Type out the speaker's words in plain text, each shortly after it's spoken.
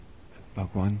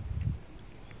Bhagwan,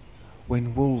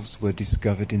 when wolves were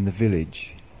discovered in the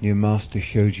village near Master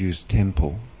SHOJU'S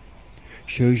temple,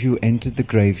 Shoju entered the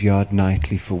graveyard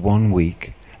nightly for 1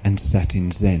 week and sat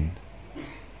in Zen.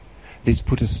 This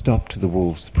put a stop to the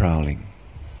wolves' prowling.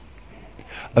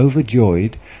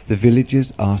 Overjoyed, the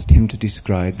villagers asked him to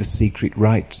describe the secret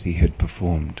rites he had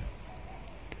performed.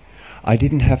 I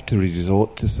didn't have to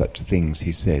resort to such things,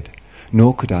 he said,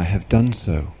 nor could I have done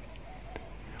so.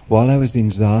 While I was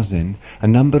in ZAZEN, a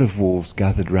number of wolves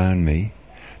gathered round me,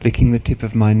 licking the tip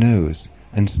of my nose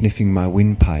and sniffing my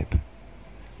windpipe.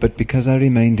 But because I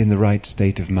remained in the right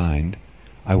state of mind,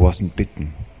 I wasn't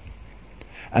bitten.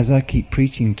 As I keep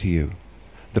preaching to you,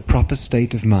 the proper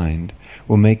state of mind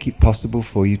will make it possible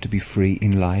for you to be free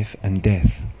in life and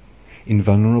death,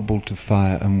 invulnerable to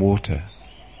fire and water.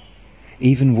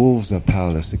 Even wolves are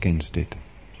powerless against it.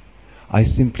 I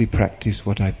simply practice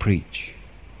what I preach.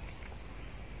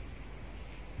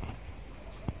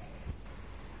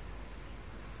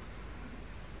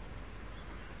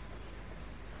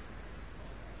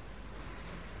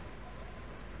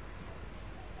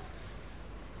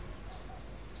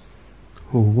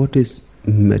 What is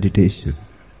meditation?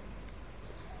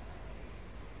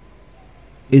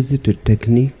 Is it a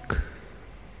technique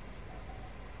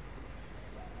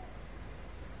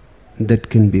that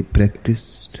can be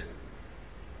practiced?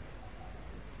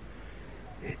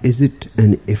 Is it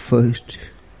an effort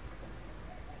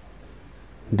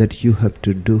that you have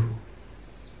to do?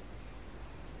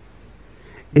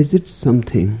 Is it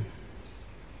something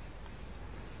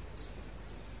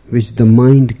which the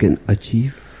mind can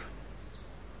achieve?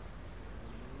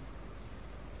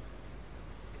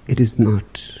 It is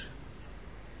not.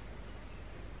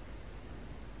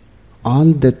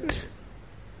 All that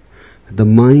the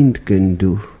mind can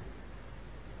do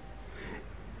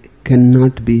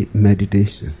cannot be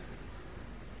meditation.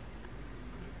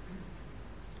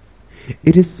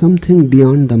 It is something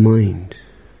beyond the mind.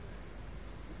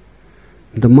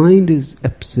 The mind is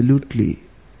absolutely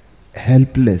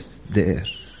helpless there.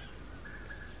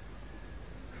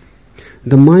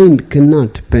 The mind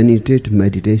cannot penetrate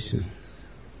meditation.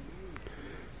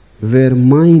 Where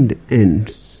mind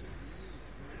ends,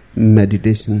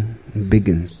 meditation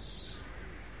begins.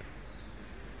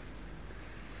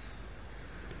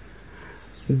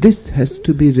 This has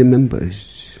to be remembered,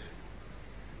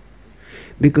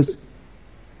 because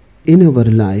in our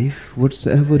life,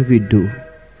 whatsoever we do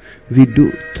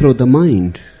through the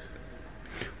mind.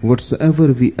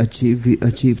 Whatsoever we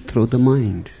achieve through the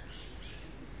mind.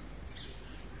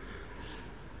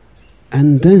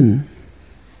 And then,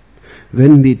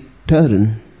 when we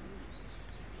turn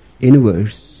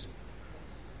inwards,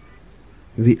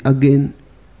 we again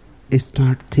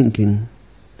start thinking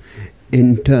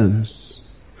in terms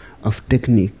of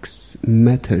techniques,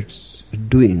 methods,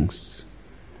 doings.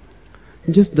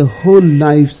 Just the whole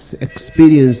life's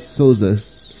experience shows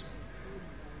us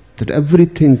that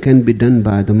everything can be done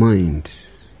by the mind.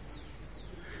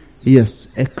 Yes,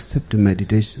 except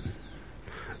meditation.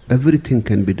 Everything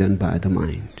can be done by the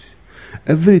mind.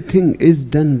 Everything is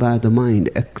done by the mind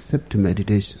except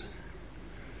meditation.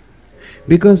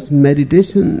 Because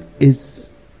meditation is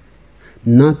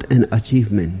not an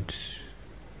achievement.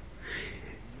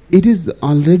 It is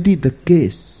already the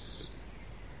case.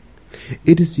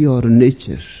 It is your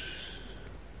nature.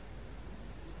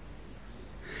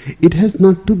 It has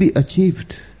not to be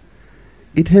achieved.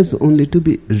 It has only to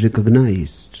be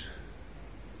recognized.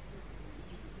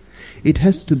 It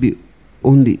has to be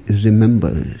only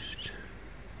remembered.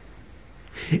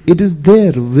 It is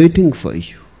there waiting for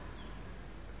you.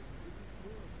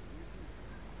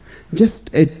 Just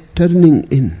a turning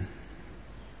in,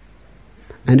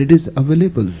 and it is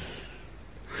available.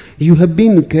 You have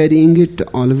been carrying it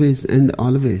always and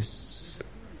always.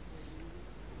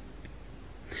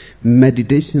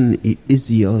 Meditation is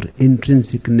your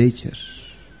intrinsic nature.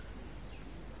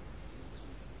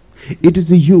 It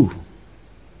is you.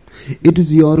 It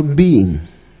is your being.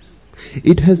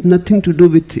 It has nothing to do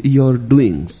with your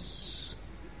doings.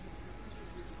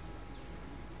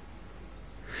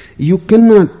 You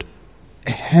cannot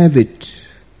have it.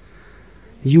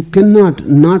 You cannot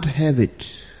not have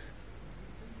it.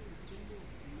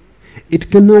 It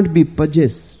cannot be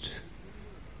possessed.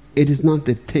 It is not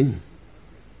a thing.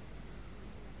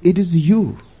 It is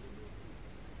you.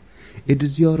 It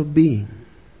is your being.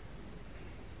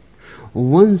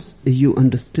 Once you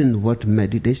understand what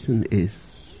meditation is,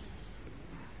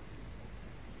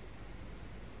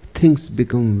 things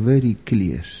become very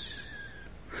clear.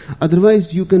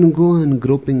 Otherwise you can go on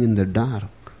groping in the dark.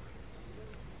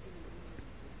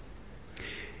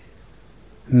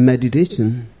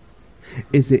 Meditation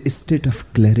is a state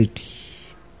of clarity.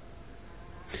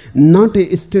 not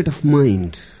a state of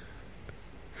mind.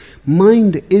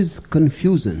 Mind is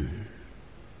confusion.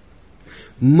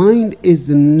 Mind is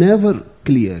never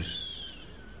clear.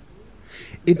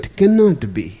 It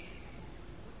cannot be.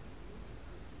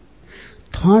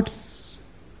 Thoughts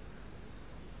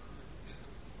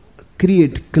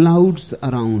create clouds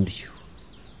around you.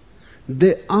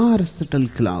 They are subtle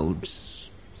clouds.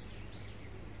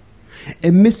 A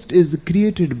mist is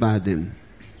created by them,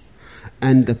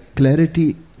 and the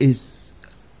clarity is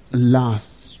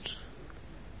lost.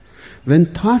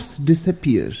 When thoughts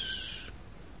disappear,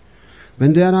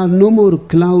 when there are no more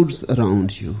clouds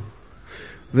around you,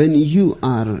 when you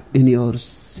are in your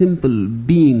simple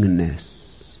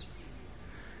beingness,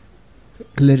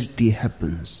 clarity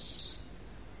happens.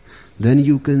 Then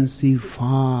you can see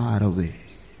far away.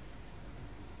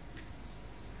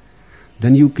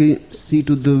 Then you can see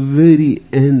to the very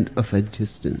end of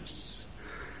existence.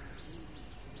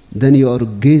 Then your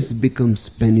gaze becomes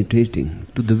penetrating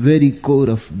to the very core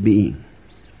of being.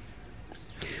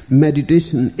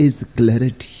 Meditation is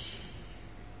clarity.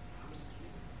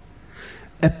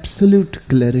 Absolute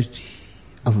clarity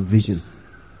of vision.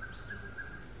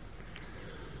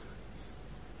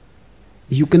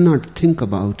 You cannot think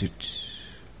about it.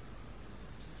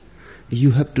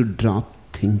 You have to drop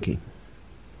thinking.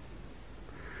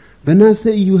 When I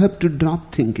say you have to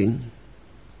drop thinking,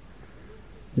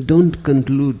 don't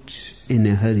conclude in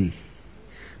a hurry,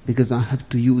 because I have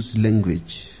to use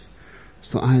language.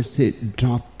 So I say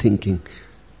drop thinking.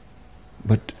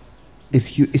 But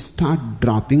if you start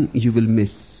dropping, you will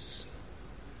miss.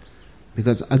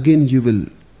 Because again you will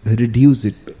reduce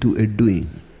it to a doing.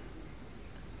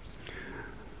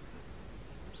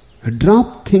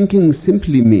 Drop thinking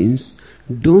simply means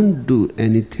don't do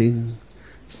anything.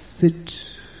 Sit.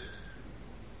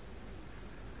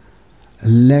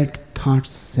 Let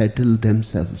thoughts settle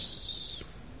themselves.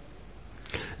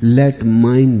 Let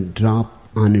mind drop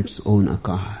on its own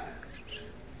accord.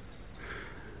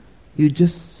 You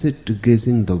just sit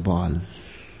gazing the wall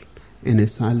in a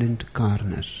silent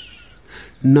corner,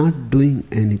 not doing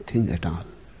anything at all.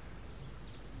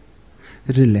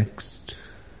 Relaxed.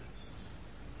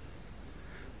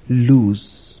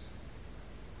 Loose.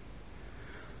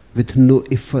 With no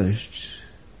effort.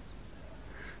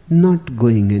 Not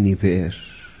going anywhere.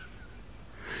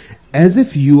 As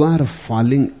if you are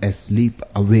falling asleep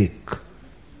awake.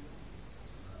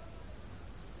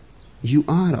 You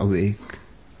are awake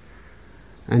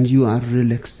and you are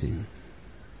relaxing,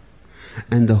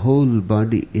 and the whole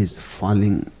body is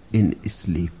falling in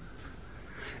sleep.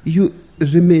 You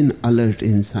remain alert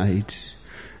inside,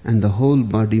 and the whole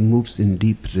body moves in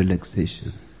deep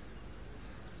relaxation.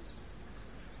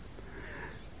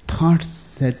 Thoughts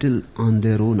settle on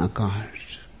their own accord.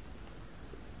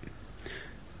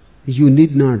 You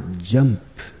need not jump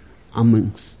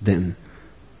amongst them.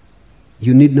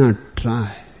 You need not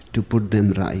try to put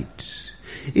them right.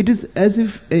 It is as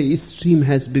if a stream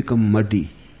has become muddy.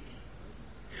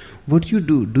 What you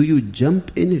do you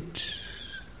jump in it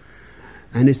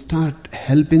and start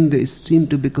helping the stream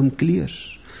to become clear?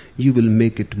 You will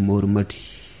make it more muddy.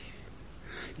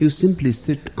 You simply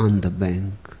sit on the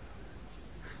bank.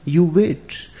 You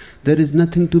wait. There is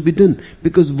nothing to be done,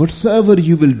 because whatsoever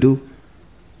you will do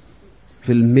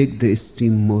will make the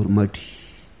stream more muddy.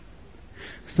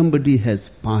 Somebody has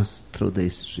passed through the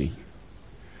stream.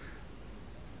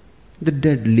 The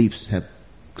dead leaves have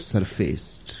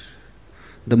surfaced.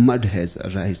 The mud has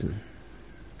arisen.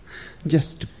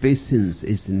 Just patience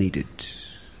is needed.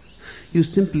 You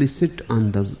simply sit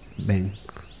on the bank.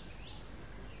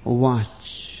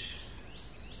 Watch.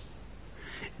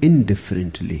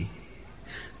 Indifferently.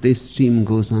 The stream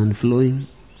goes on flowing.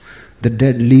 The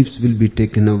dead leaves will be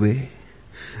taken away.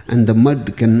 And the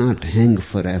mud cannot hang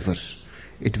forever.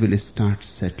 It will start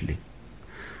settling.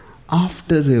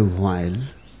 After a while,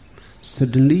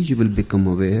 suddenly you will become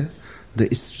aware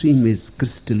the stream is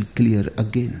crystal clear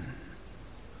again.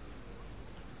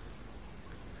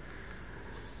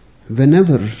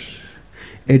 Whenever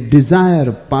a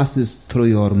desire passes through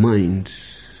your mind,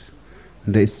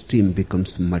 the stream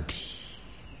becomes muddy.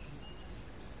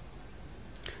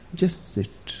 Just sit.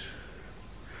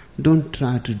 Don't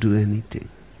try to do anything.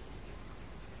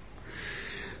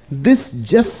 This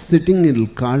just sitting is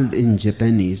called in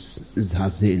Japanese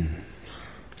ZAZEN.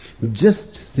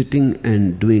 Just sitting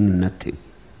and doing nothing.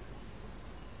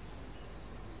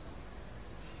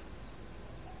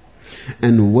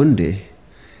 And one day,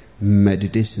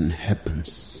 meditation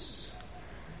happens.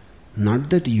 Not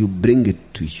that you bring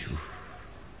it to you.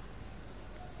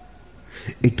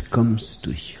 It comes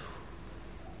to you.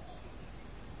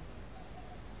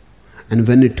 And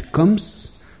when it comes,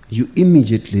 you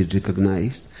immediately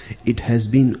recognize it has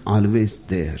been always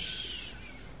there.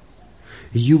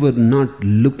 You were not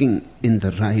looking in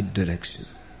the right direction.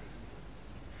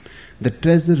 The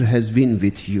treasure has been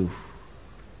with you,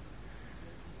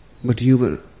 but you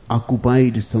were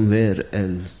occupied somewhere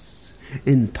else,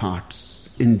 in thoughts,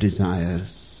 in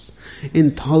desires,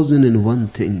 in 1,001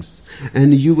 things,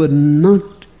 and you were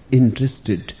not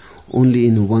interested only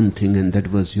in one thing, and that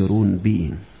was your own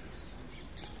being.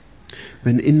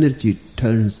 When energy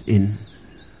turns in,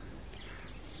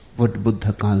 what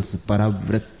Buddha calls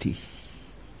paravritti,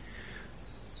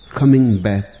 coming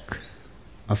back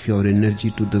of your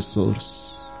energy to the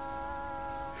source,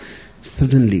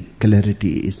 suddenly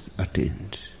clarity is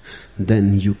attained.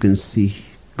 Then you can see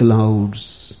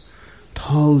clouds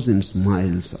thousands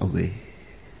miles away,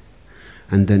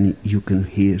 and then you can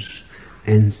hear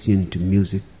ancient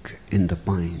music in the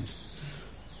pines.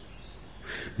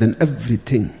 Then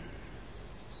everything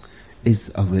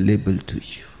is available to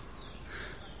you.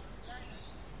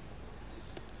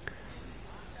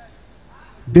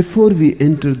 Before we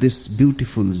enter this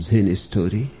beautiful Zen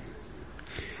story,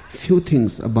 few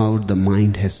things about the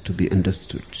mind has to be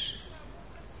understood.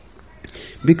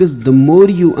 Because the more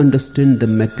you understand the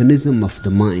mechanism of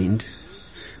the mind,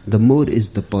 the more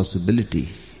is the possibility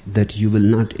that you will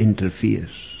not interfere.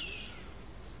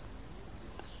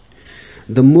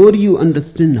 The more you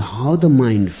understand how the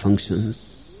mind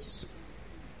functions,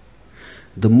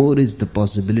 the more is the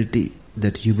possibility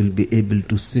that you will be able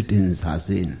to sit in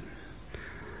ZAZEN,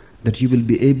 that you will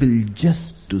be able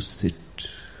just to sit,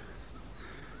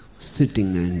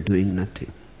 sitting and doing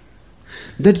nothing,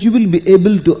 that you will be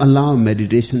able to allow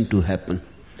meditation to happen.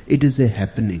 It is a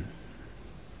happening.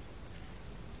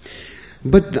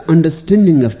 But the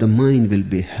understanding of the mind will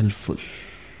be helpful.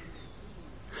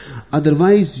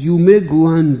 Otherwise, you may go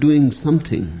on doing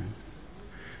something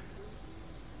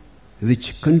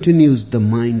which continues the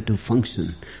mind to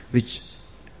function, which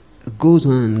goes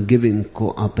on giving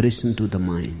cooperation to the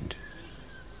mind.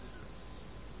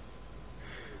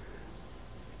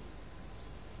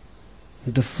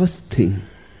 The first thing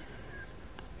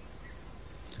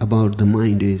about the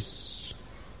mind is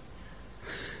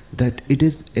that it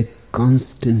is a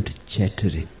constant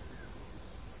chattering.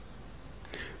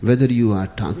 Whether you are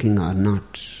talking or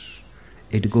not,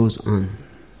 it goes on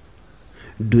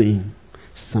doing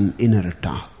some inner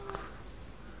talk.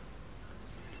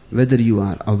 Whether you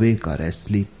are awake or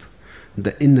asleep,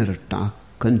 the inner talk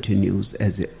continues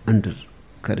as an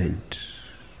undercurrent.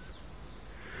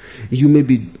 You may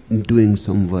be doing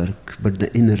some work, but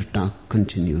the inner talk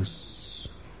continues.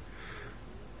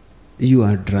 You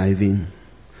are driving,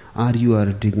 or you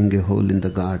are digging a hole in the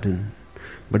garden,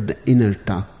 but the inner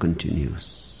talk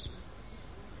continues.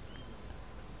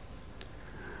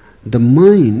 The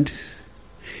mind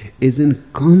is in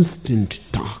constant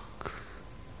talk.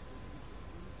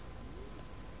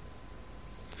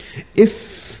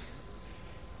 If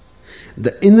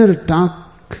the inner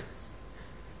talk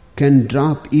can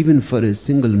drop even for a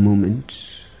single moment,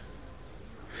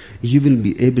 you will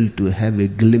be able to have a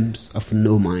glimpse of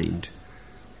no mind.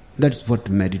 That's what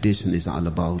meditation is all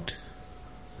about.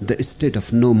 The state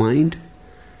of no mind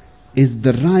is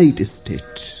the right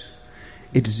state.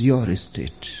 It is your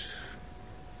state.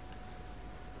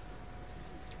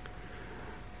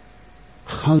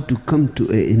 How to come to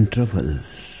an interval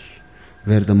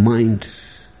where the mind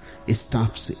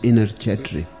stops inner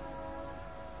chattering?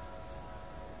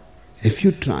 If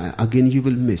you try, again you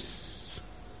will miss.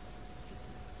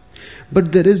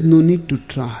 But there is no need to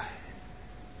try.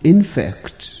 In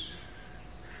fact,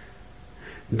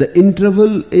 the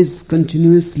interval is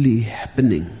continuously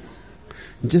happening.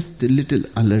 Just a little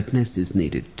alertness is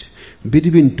needed.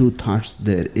 Between two thoughts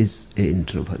there is an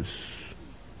interval.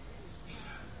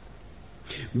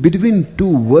 Between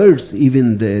two words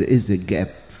even there is a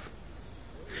gap.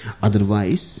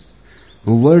 Otherwise,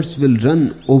 words will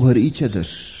run over each other.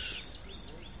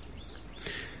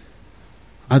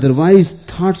 Otherwise,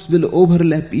 thoughts will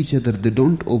overlap each other. They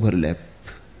don't overlap.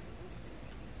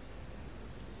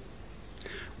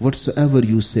 Whatsoever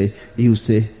you say,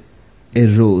 a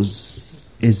rose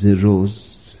is a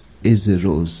rose is a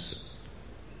rose.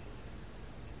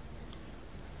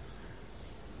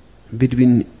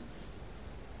 Between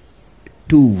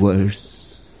two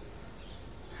words,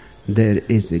 there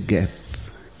is a gap.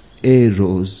 A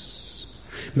rose.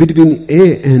 Between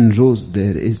A and rose,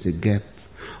 there is a gap.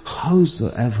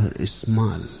 Howsoever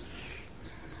small,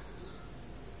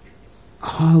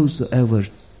 howsoever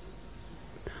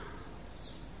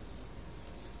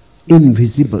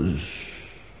invisible,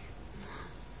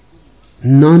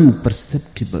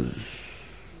 non-perceptible,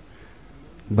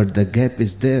 But the gap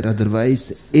is there,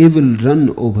 otherwise A will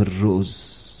run over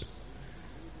rose.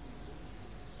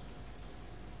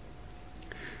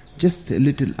 Just a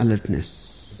little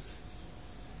alertness,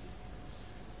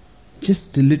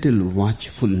 just a little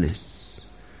watchfulness,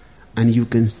 and you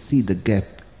can see the gap.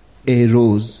 A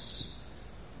rose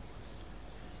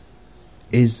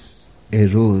is a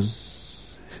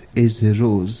rose, is a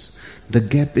rose. The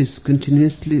gap is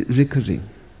continuously recurring.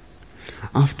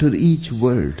 After each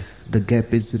word, the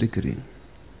gap is recurring.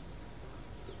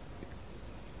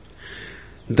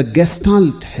 The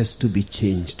gestalt has to be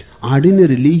changed.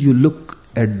 Ordinarily, you look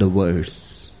at the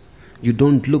words. You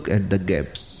don't look at the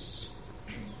gaps.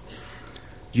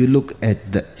 You look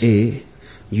at the A,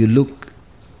 you look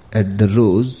at the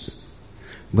rose,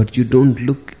 but you don't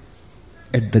look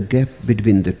at the gap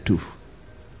between the two.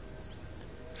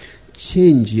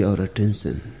 Change your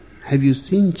attention. Have you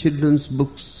seen children's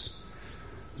books?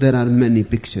 There are many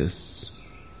pictures.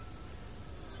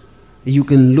 You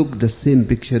can look the same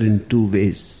picture in two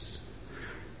ways.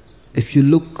 If you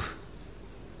look,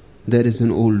 there is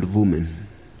an old woman.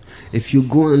 If you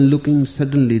go on looking,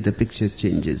 suddenly the picture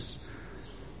changes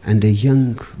and a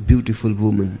young, beautiful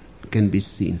woman can be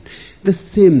seen. The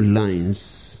same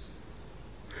lines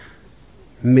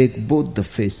make both the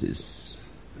faces,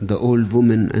 the old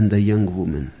woman and the young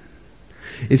woman.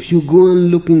 If you go on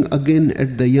looking again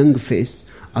at the young face,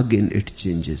 again it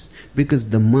changes, because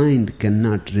the mind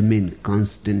cannot remain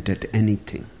constant at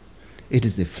anything. It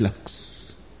is a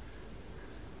flux.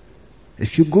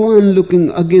 If you go on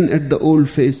looking again at the old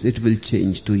face, it will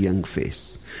change to young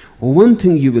face. One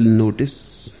thing you will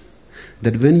notice,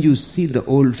 that when you see the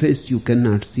old face, you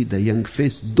cannot see the young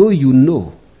face, though you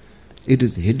know it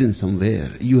is hidden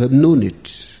somewhere. You have known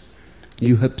it.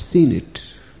 You have seen it.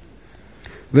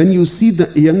 When you see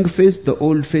the young face, the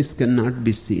old face cannot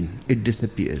be seen. It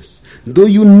disappears. Though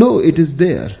you know it is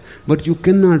there, but you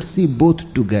cannot see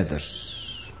both together.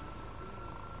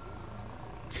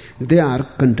 They are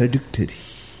contradictory.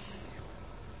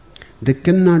 They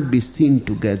cannot be seen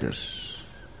together.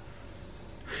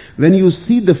 When you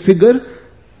see the figure,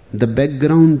 the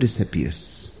background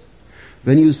disappears.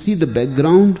 When you see the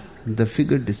background, the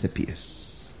figure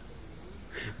disappears.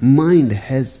 Mind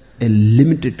has a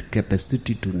limited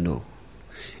capacity to know.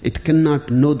 It cannot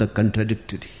know the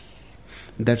contradictory.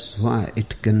 That's why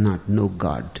it cannot know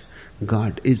God.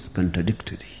 God is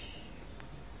contradictory.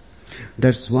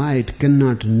 That's why it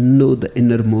cannot know the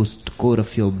innermost core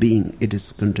of your being. It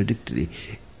is contradictory.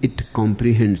 It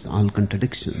comprehends all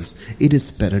contradictions. It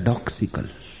is paradoxical.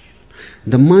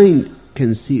 The mind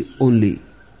can see only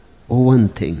one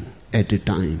thing at a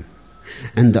time,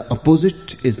 and the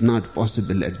opposite is not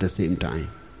possible at the same time.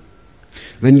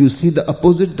 When you see the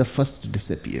opposite, the first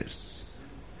disappears.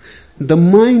 The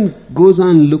mind goes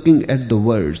on looking at the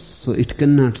words, so it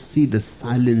cannot see the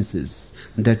silences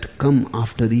that come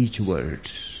after each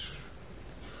word.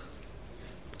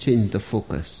 Change the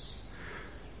focus.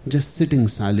 Just sitting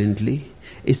silently,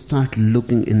 start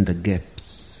looking in the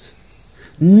gaps.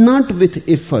 Not with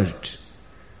effort.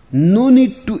 No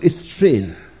need to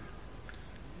strain.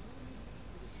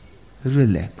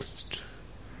 Relaxed.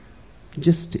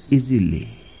 Just easily.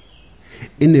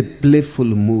 In a playful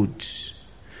mood.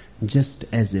 Just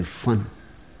as a fun.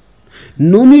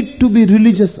 No need to be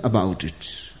religious about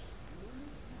it.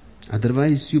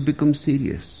 Otherwise you become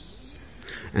serious.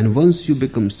 And once you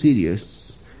become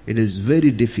serious, it is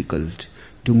very difficult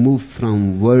to move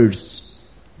from words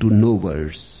to no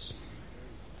words.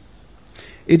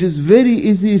 It is very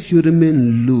easy if you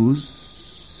remain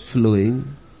loose,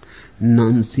 flowing,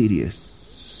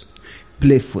 non-serious,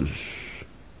 playful,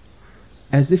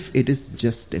 as if it is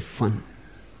just a fun.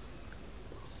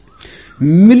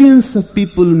 Millions of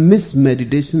people miss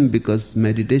meditation because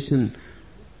meditation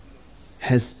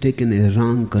has taken a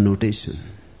wrong connotation.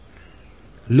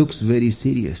 Looks very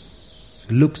serious,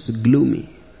 looks gloomy,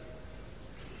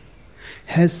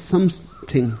 has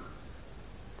something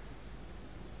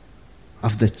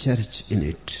of the church in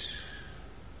it.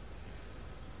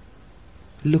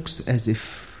 Looks as if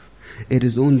it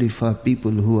is only for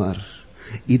people who are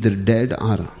either dead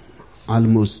or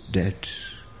almost dead.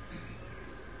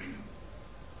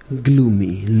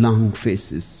 Gloomy, long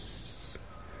faces,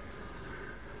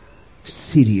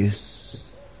 serious,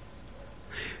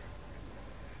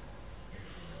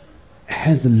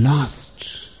 has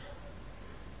lost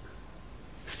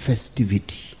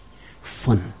festivity,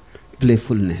 fun,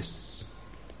 playfulness,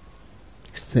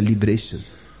 celebration.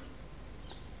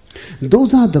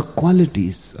 Those are the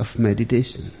qualities of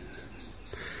meditation.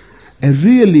 A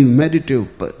really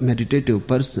meditative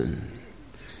person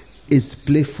is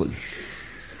playful.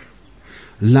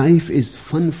 Life is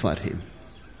fun for him.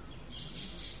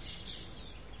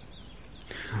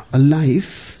 A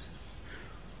life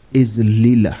is a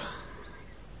leela,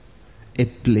 a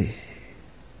play.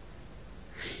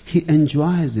 He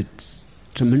enjoys it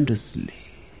tremendously.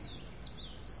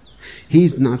 He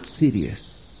is not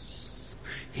serious.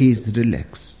 He is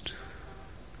relaxed.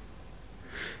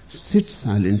 Sit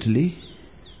silently,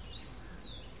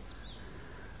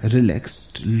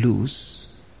 relaxed, loose.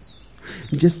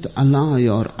 Just allow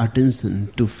your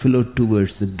attention to flow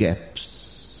towards the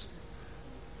gaps.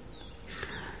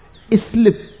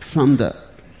 Slip from the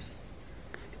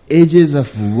edges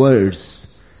of words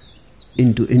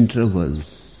into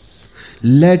intervals.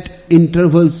 Let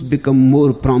intervals become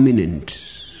more prominent,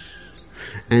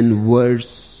 and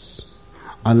words,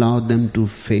 allow them to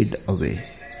fade away.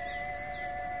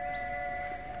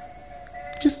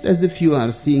 Just as if you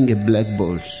are seeing a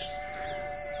blackboard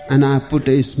and I put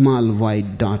a small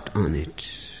white dot on it.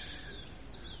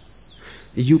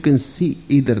 You can see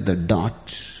either the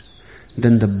dot,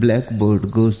 then the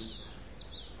blackboard goes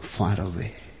far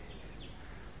away.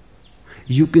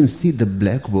 You can see the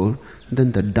blackboard,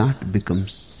 then the dot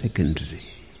becomes secondary,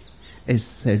 a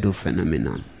shadow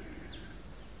phenomenon.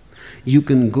 You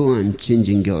can go on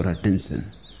changing your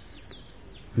attention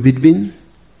between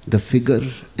the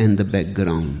figure and the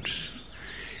background.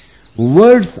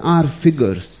 Words are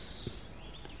figures.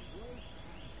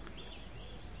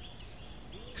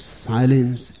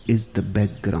 Silence is the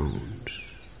background.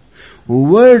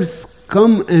 Words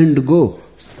come and go.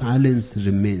 Silence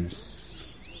remains.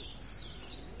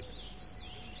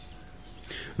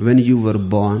 When you were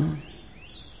born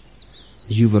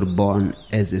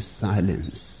as a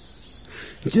silence.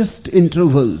 Just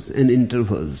intervals and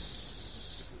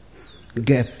intervals.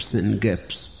 Gaps and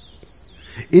gaps.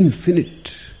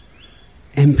 Infinite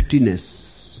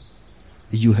emptiness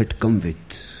you had come with.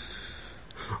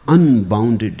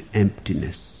 Unbounded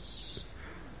emptiness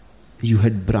you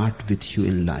had brought with you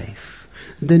in life.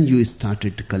 Then you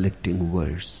started collecting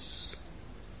words.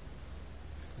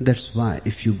 That's why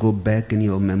if you go back in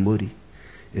your memory,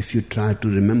 if you try to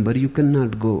remember, you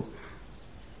cannot go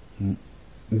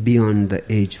beyond the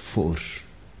age 4.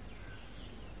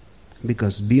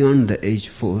 Because beyond the age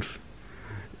 4,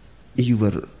 you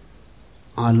were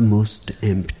almost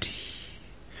empty.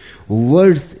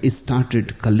 Words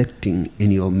started collecting in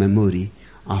your memory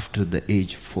after the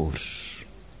age 4.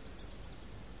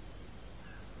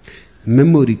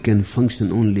 Memory can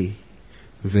function only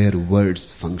where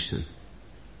words function.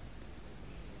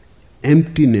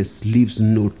 Emptiness leaves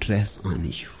no trace on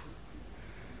you.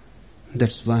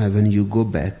 That's why when you go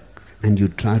back and you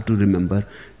try to remember,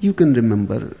 you can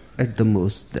remember at the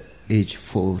most the age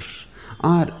 4.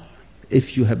 Or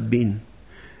if you have been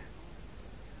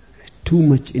too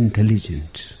much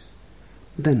intelligent,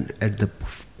 then at the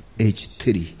age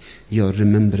 3, your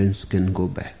remembrance can go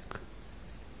back.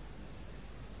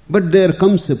 But there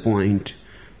comes a point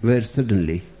where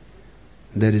suddenly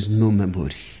there is no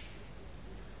memory.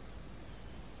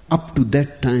 Up to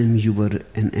that time you were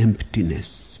an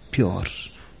emptiness, pure,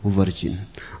 virgin,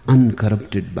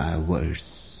 uncorrupted by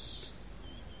words.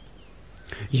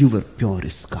 You were pure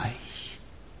sky.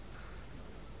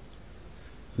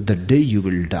 The day you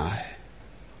will die,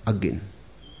 again,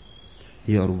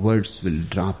 your words will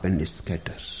drop and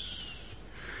scatter.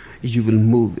 You will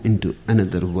move into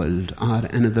another world or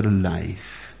another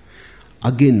life,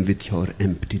 again with your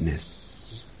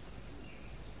emptiness.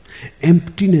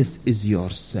 Emptiness is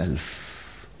yourself.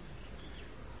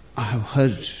 I have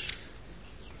heard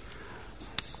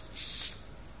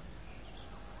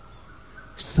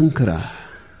Sankara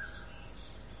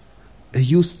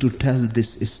used to tell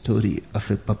this story of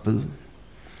a couple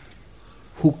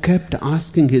who kept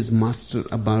asking his master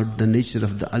about the nature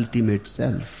of the ultimate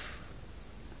self.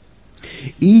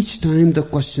 Each time the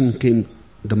question came,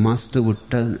 the master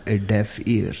would turn a deaf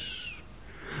ear,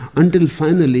 until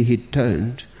finally he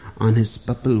turned on his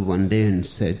pupil one day and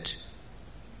said,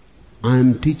 I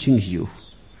am teaching you,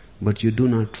 but you do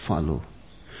not follow.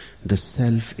 The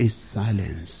self is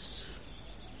silence.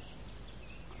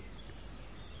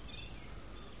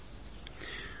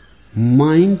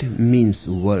 Mind means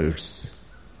words.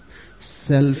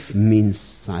 Self means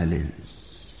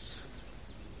silence.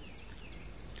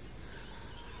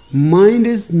 Mind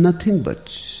is nothing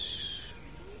but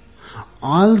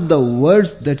all the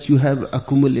words that you have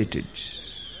accumulated.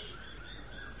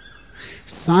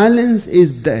 Silence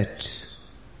is that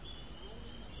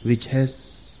which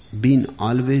has been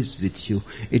always with you.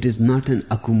 It is not an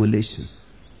accumulation.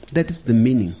 That is the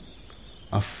meaning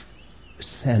of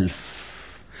self.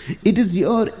 It is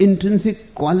your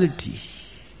intrinsic quality.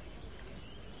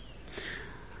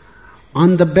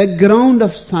 On the background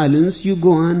of silence, you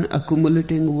go on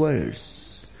accumulating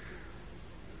words.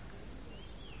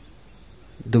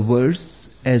 The words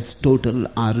as total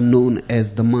are known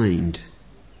as the mind.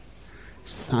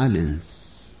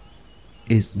 Silence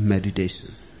is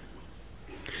meditation.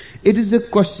 It is a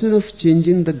question of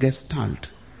changing the gestalt,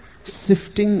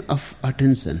 shifting of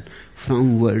attention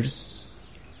from words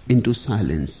into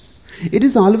silence. It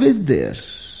is always there.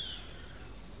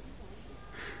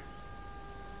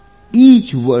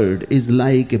 Each word is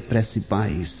like a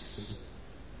precipice.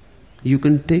 You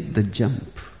can take the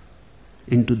jump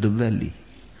into the valley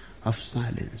of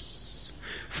silence.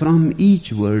 From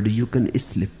each word you can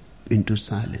slip into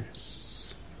silence.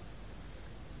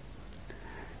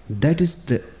 That is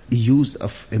the use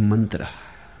of a mantra.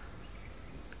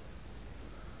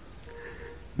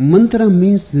 Mantra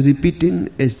means repeating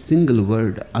a single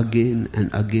word again and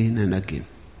again and again.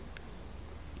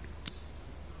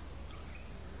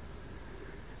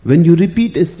 When you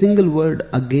repeat a single word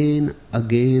again,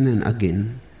 again and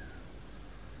again,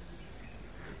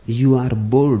 you are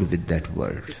bored with that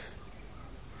word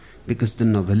because the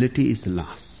novelty is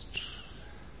lost.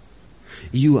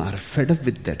 You are fed up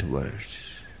with that word.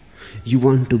 You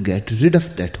want to get rid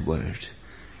of that word.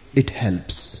 It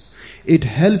helps. It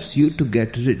helps you to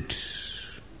get rid.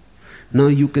 Now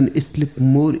you can slip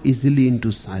more easily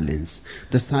into silence.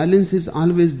 The silence is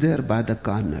always there by the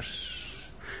corner.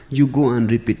 You go on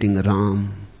repeating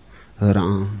Ram,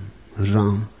 Ram,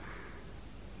 Ram.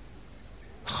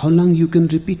 How long you can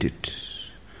repeat it?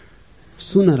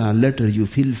 Sooner or later you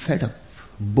feel fed up,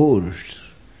 bored.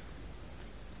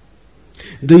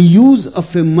 The use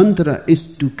of a mantra is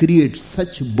to create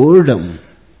such boredom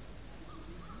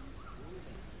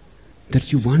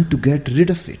that you want to get rid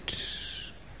of it.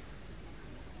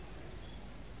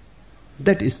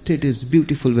 That state is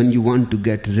beautiful when you want to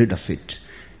get rid of it,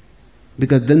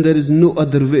 because then there is no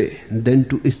other way than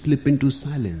to slip into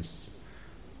silence.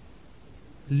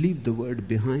 Leave the word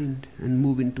behind and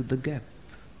move into the gap.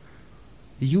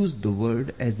 Use the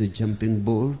word as a jumping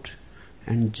board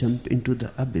and jump into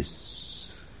the abyss.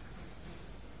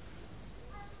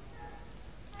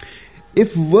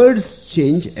 If words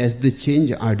change as they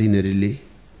change ordinarily,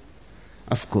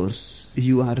 of course,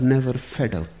 you are never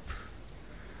fed up.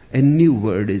 A new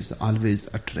word is always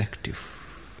attractive.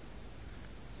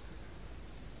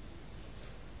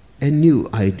 A new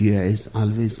idea is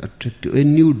always attractive. A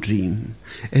new dream,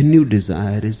 a new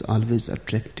desire is always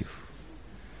attractive.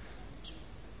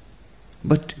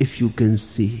 But if you can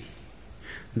see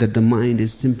that the mind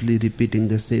is simply repeating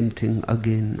the same thing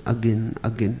again, again,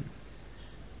 again,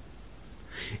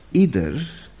 either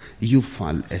you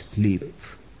fall asleep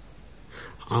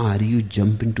or you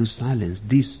jump into silence.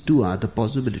 These two are the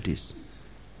possibilities.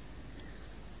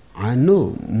 I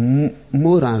know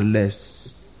more or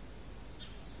less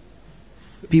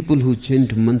people who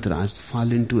chant mantras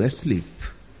fall into sleep.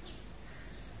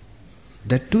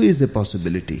 That too is a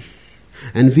possibility.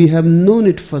 And we have known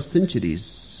it for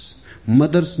centuries.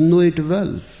 Mothers know it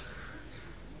well.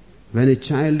 When a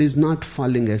child is not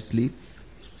falling asleep,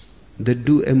 they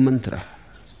do a mantra.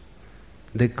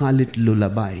 They call it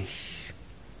lullaby.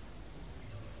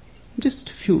 Just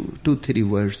few, 2-3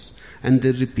 words, and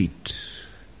they repeat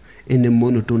in a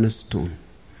monotonous tone.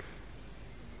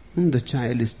 And the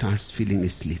child starts feeling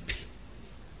sleepy.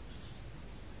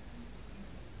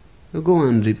 Go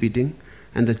on repeating,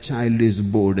 and the child is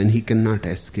bored and he cannot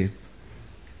escape.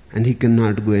 And he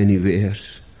cannot go anywhere.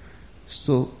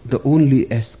 So the only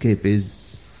escape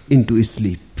is into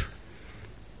sleep.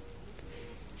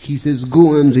 He says,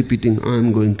 go on repeating, I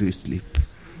am going to sleep.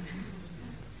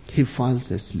 He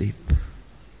falls asleep.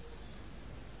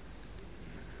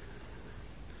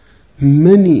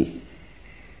 Many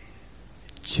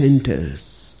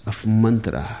chanters of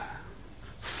mantra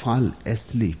fall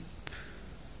asleep.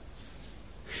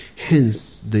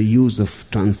 Hence the use of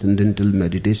transcendental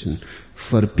meditation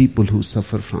for people who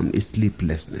suffer from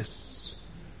sleeplessness.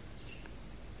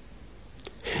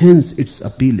 Hence its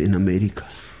appeal in America.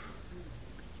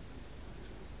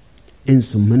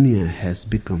 Insomnia has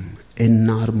become a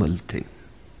normal thing.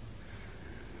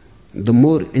 The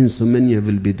more insomnia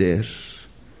will be there,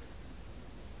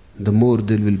 the more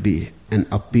there will be an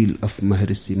appeal of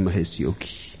Maharishi Mahesh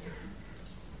Yogi.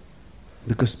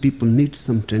 Because people need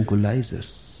some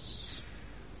tranquilizers.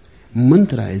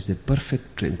 Mantra is a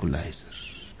perfect tranquilizer.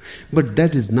 But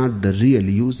that is not the real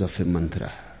use of a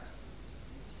mantra.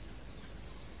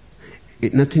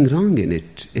 Nothing wrong in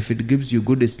it. If it gives you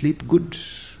good sleep, good.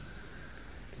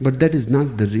 But that is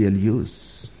not the real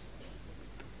use.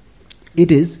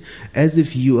 It is as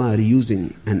if you are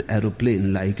using an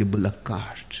aeroplane like a bullock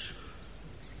cart.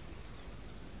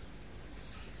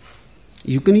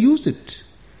 You can use it.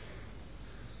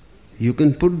 You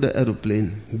can put the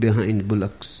aeroplane behind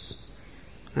bullocks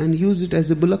and use it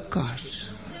as a bullock cart.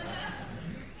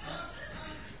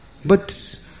 But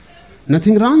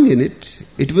nothing wrong in it.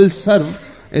 It will serve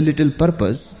a little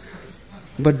purpose,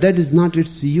 but that is not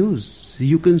its use.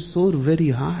 You can soar very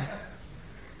high.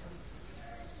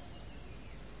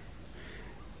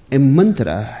 A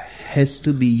mantra has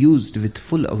to be used with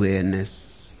full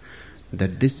awareness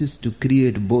that this is to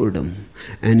create boredom,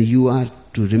 and you are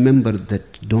to remember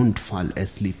that don't fall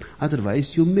asleep.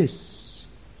 Otherwise you miss.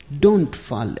 Don't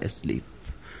fall asleep.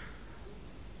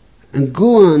 And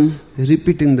go on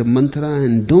repeating the mantra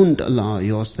and don't allow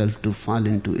yourself to fall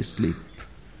into sleep.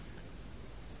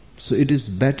 So it is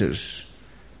better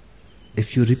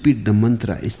if you repeat the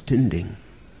mantra standing,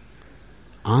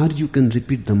 or you can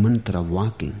repeat the mantra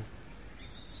walking,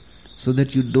 so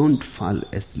that you don't fall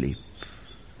asleep.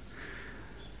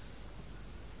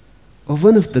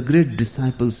 One of the great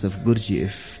disciples of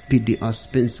Gurdjieff, P.D.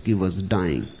 Ouspensky, was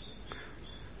dying,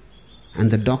 and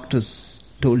the doctors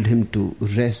told him to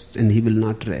rest, and he will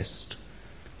not rest.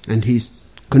 And he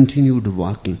continued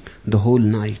walking the whole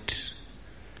night.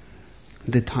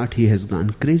 They thought he has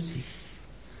gone crazy.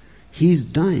 He is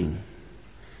dying.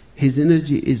 His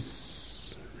energy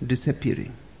is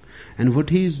disappearing. And what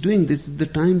he is doing, this is the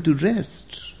time to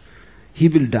rest. He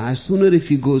will die sooner if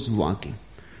he goes walking.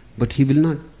 But he will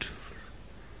not.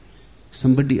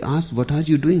 Somebody asked, what are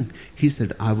you doing? He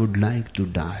said, I would like to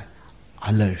die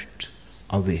alert,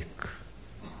 awake.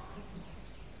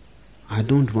 I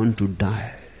don't want to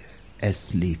die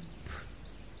asleep.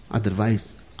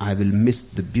 Otherwise, I will miss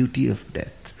the beauty of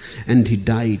death. And he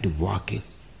died walking.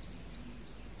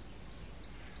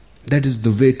 That is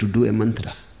the way to do a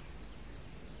mantra.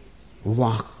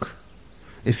 Walk.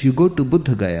 If you go to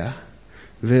Buddha Gaya,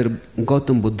 where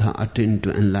Gautam Buddha attained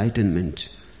to enlightenment,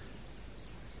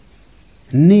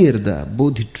 near the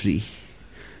Bodhi tree,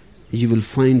 you will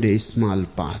find a small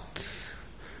path.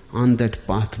 On that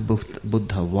path,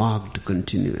 Buddha walked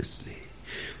continuously.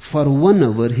 For 1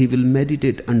 hour he will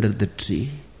meditate under the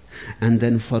tree, and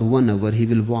then for 1 hour he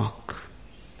will walk.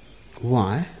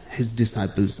 Why? His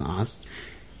disciples asked.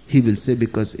 He will say,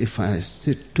 because if I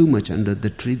sit too much under the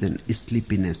tree, then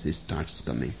sleepiness starts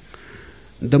coming.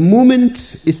 The moment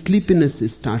sleepiness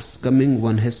starts coming,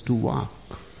 one has to walk.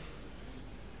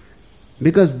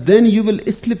 Because then you will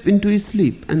slip into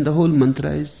sleep, and the whole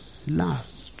mantra is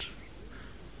lost.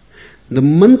 The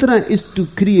mantra is to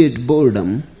create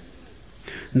boredom.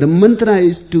 The mantra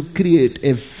is to create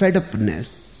a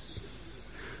fed-upness,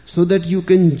 so that you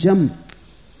can jump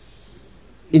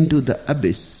into the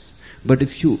abyss. But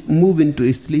if you move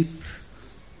into sleep,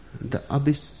 the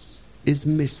abyss is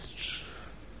missed.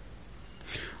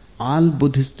 All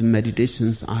Buddhist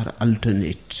meditations are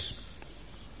alternate.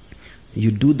 You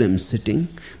do them sitting.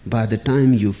 By the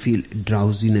time you feel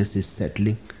drowsiness is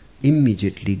settling,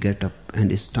 immediately get up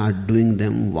and start doing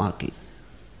them walking.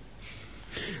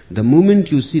 The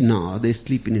moment you see now the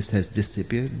sleepiness has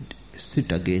disappeared,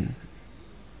 sit again.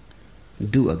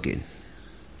 Do again.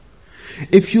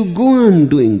 If you go on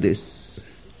doing this,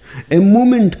 a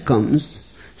moment comes,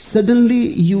 suddenly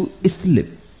you slip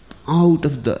out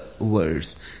of the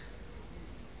words,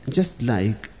 just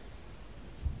like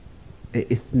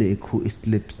a snake who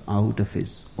slips out of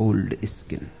his old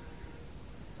skin.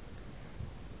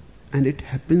 And it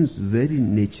happens very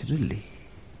naturally.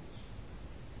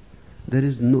 There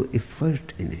is no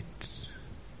effort in it.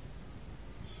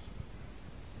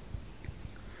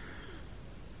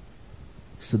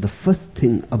 So the first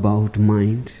thing about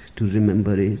mind to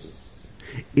remember is,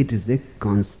 it is a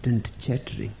constant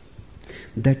chattering.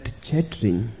 That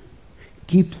chattering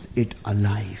keeps it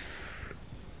alive.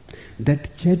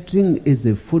 That chattering is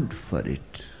a food for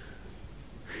it.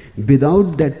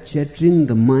 Without that chattering,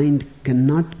 the mind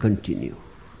cannot continue.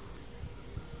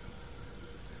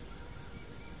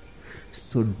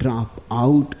 So drop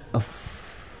out of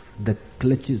the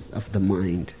clutches of the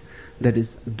mind. That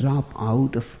is, drop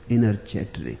out of inner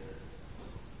chattering.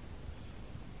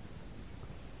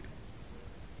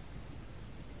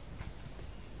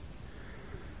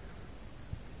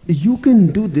 You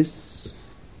can do this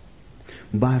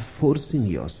by forcing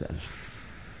yourself.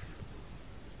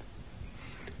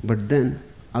 But then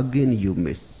again you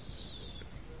miss.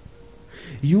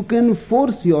 You can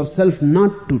force yourself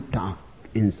not to talk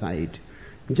inside,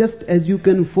 just as you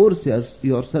can force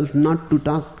yourself not to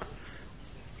talk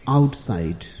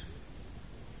outside.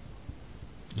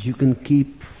 You can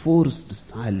keep forced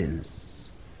silence.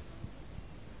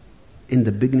 In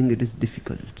the beginning it is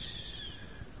difficult,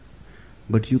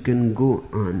 but you can go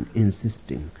on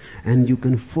insisting, and you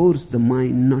can force the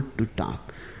mind not to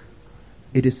talk.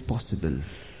 It is possible.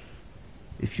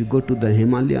 If you go to the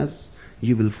Himalayas,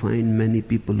 You will find many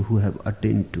people who have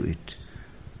attained to it,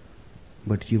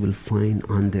 but you will find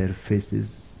on their faces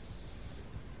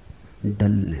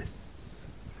dullness,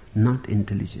 not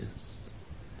intelligence.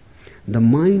 The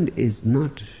mind is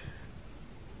not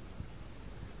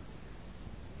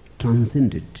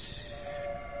transcended.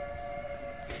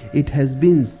 It has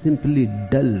been simply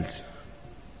dulled.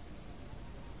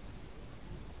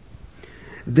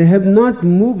 They have not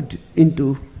moved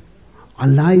into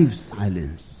alive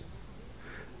silence.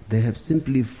 They have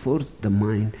simply forced the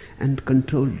mind and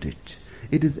controlled it.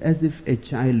 It is as if a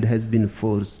child has been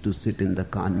forced to sit in the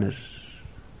corner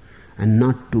and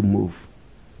not to move.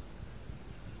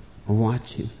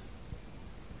 Watch him.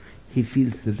 He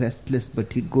feels restless,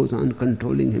 but he goes on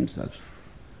controlling himself,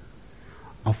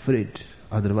 afraid,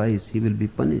 otherwise he will be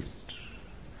punished.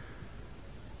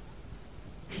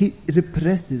 He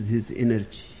represses his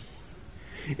energy.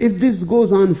 If this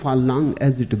goes on for long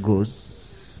as it goes,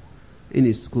 in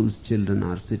his schools children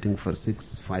are sitting for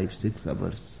 5, 6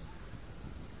 hours.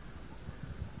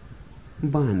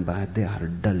 By and by they are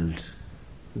dulled.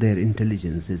 Their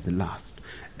intelligence is lost.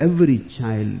 Every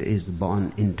child is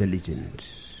born intelligent,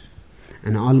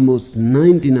 and almost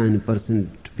 99%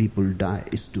 people die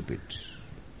stupid.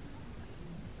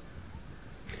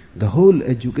 The whole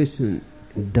education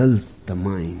dulls the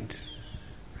mind.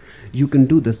 You can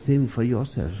do the same for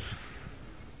yourself.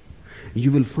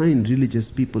 You will find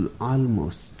religious people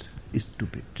almost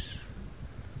stupid.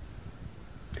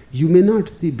 You may not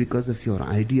see because of your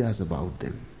ideas about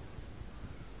them.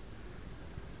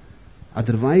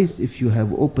 Otherwise, if you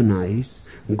have open eyes,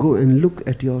 go and look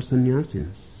at your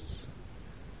sannyasins.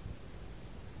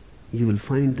 You will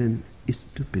find them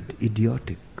stupid,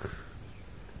 idiotic.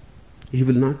 You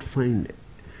will not find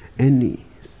any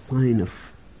sign of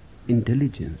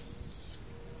intelligence,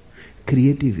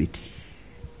 creativity.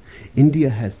 India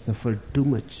has suffered too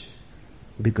much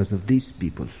because of these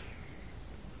people.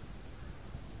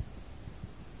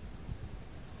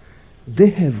 They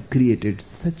have created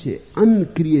such an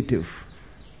uncreative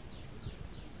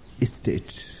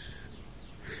state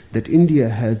that India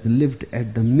has lived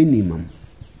at the minimum.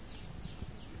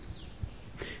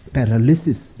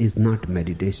 Paralysis is not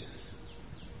meditation.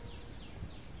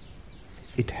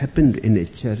 It happened in a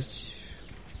church.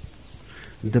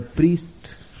 The priest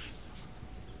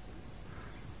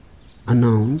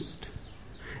announced,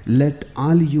 "Let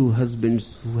all you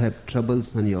husbands who have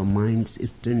troubles on your minds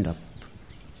stand up."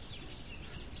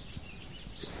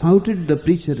 Shouted the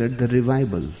preacher at the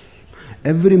revival.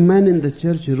 Every man in the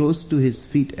church rose to his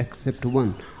feet except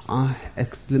one. "Ah,"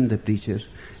 exclaimed the preacher,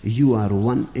 "you are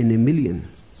one in a million."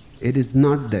 "It is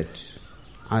not that.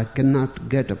 I cannot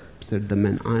get up," said the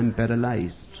man. "I am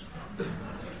paralyzed."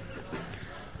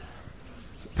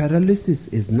 Paralysis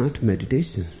is not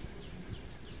meditation.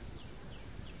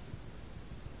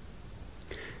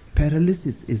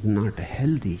 Paralysis is not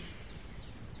healthy.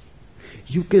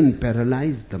 You can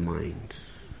paralyze the mind.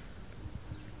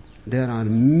 There are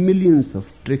millions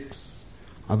of tricks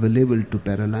available to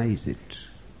paralyze it.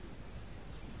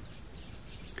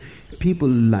 People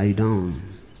lie down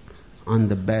on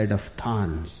the bed of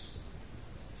thorns.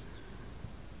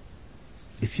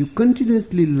 If you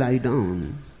continuously lie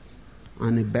down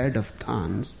on a bed of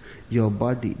thorns, your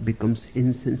body becomes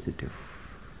insensitive.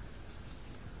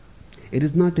 It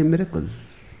is not a miracle.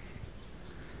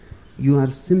 You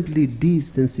are simply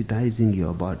desensitizing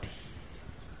your body.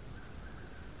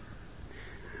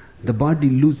 The body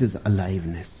loses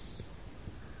aliveness.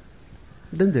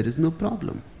 Then there is no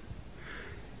problem.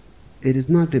 It is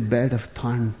not a bed of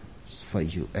thorns for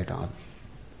you at all.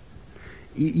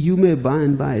 You may by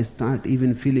and by start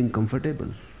even feeling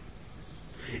comfortable.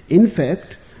 In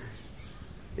fact,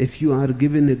 if you are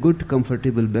given a good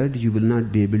comfortable bed, you will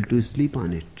not be able to sleep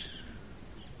on it.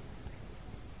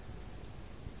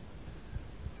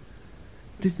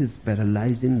 This is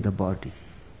paralyzing the body.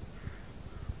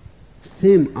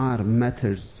 Same are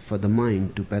methods for the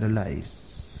mind to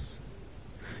paralyze.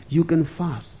 You can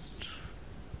fast.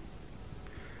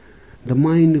 The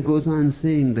mind goes on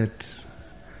saying that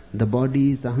the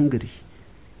body is hungry,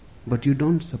 but you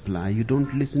don't supply, you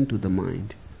don't listen to the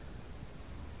mind.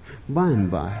 By and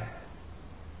by,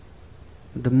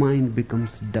 the mind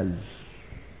becomes dull.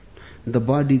 The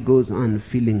body goes on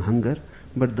feeling hunger,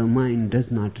 but the mind does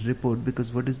not report,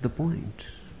 because what is the point?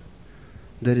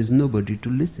 There is nobody to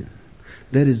listen.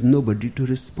 There is nobody to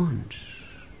respond.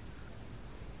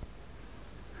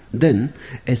 Then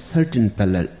a certain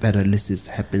paralysis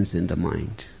happens in the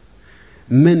mind.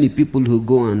 Many people who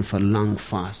go on for long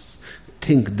fasts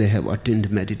think they have attained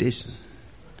meditation.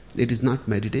 It is not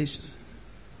meditation.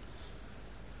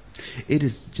 It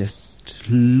is just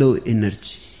low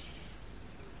energy.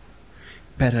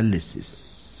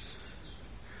 paralysis,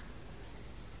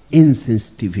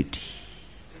 insensitivity.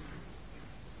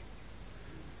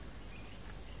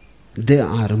 They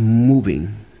are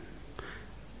moving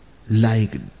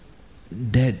like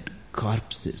dead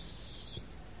corpses.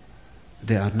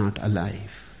 They are not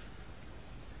alive.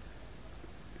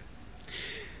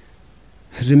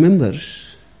 Remember,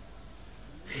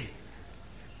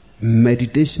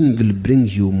 meditation will bring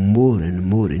you more and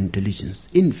more intelligence,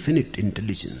 infinite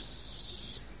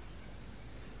intelligence,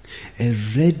 a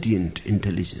radiant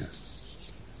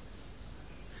intelligence.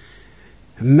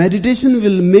 Meditation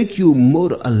will make you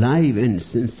more alive and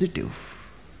sensitive.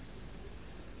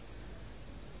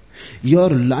 Your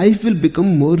life will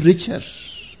become more richer.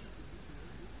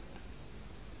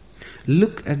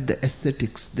 Look at the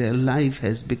ascetics. Their life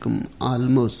has become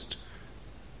almost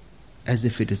as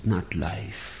if it is not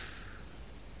life.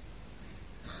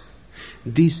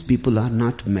 These people are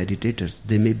not meditators.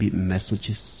 They may be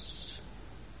masochists,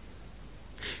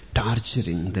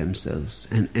 torturing themselves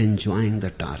and enjoying the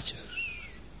torture.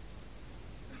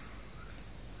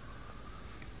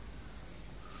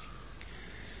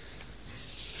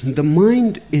 The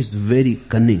mind is very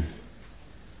cunning.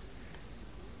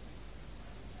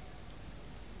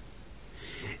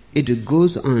 It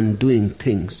goes on doing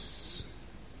things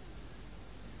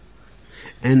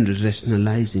and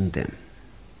rationalizing them.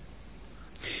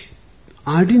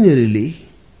 Ordinarily,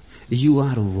 you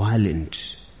are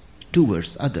violent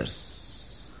towards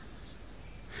others.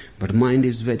 But mind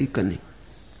is very cunning.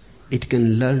 It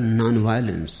can learn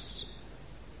non-violence.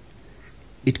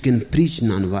 It can preach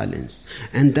non-violence.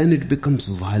 And then it becomes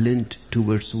violent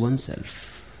towards oneself.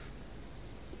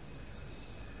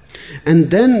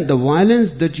 And then the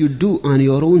violence that you do on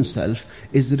your own self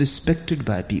is respected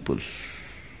by people.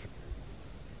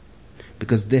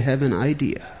 Because they have an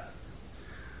idea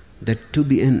that to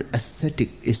be an ascetic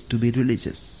is to be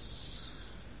religious.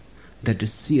 That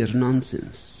is sheer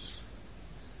nonsense.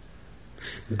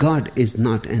 God is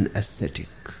not an ascetic.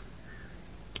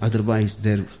 Otherwise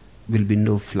there will be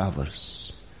no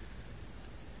flowers.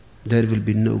 There will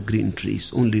be no green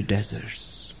trees, only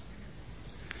deserts.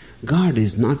 God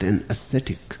is not an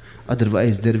ascetic.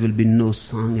 Otherwise there will be no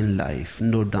song in life,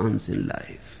 no dance in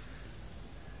life.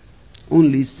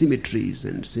 Only symmetries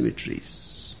and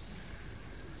symmetries.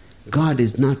 God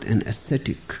is not an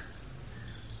ascetic.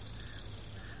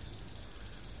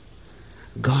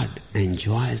 God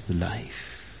enjoys life.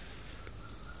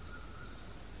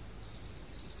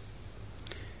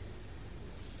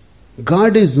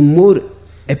 God is more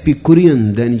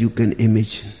Epicurean than you can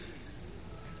imagine.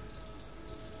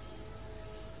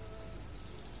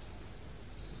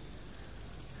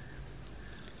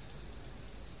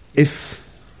 If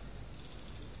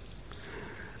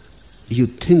you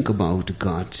think about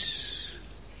God,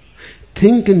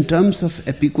 think in terms of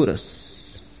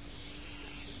Epicurus.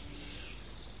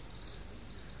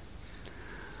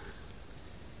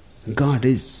 God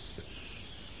is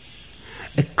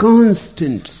a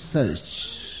constant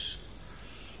search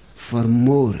for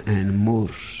more and more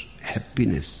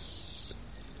happiness,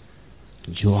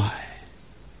 joy,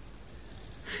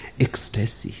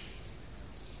 ecstasy.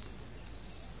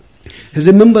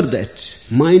 Remember that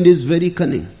mind is very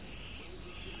cunning.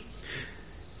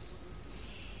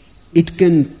 It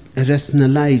can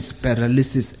rationalize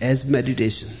paralysis as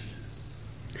meditation.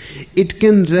 It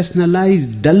can rationalize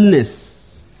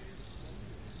dullness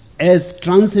as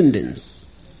transcendence.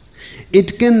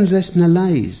 It can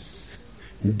rationalize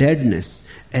deadness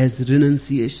as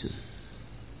renunciation.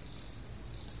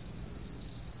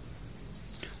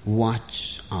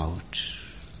 Watch out.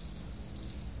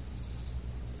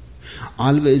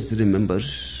 Always remember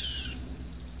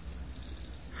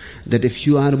that if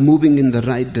you are moving in the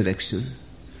right direction,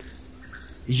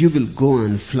 you will go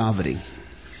on flowering.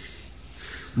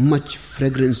 Much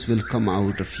fragrance will come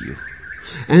out of you.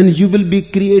 And you will be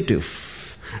creative.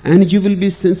 And you will be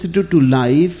sensitive to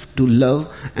life, to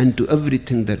love, and to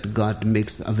everything that God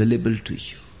makes available to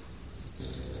you.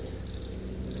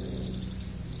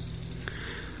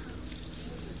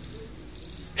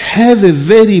 Have a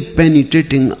very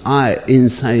penetrating eye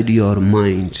inside your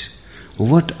mind.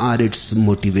 What are its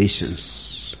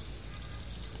motivations?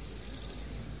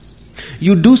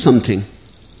 You do something.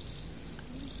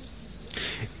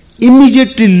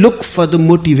 Immediately look for the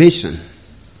motivation.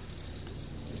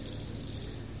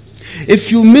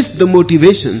 If you miss the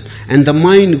motivation and the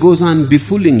mind goes on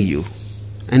befooling you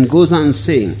and goes on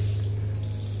saying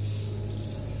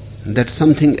that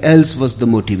something else was the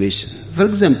motivation. For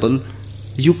example,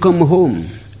 you come home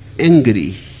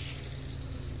angry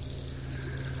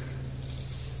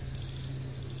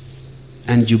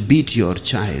and you beat your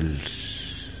child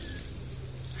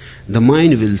The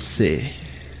mind will say,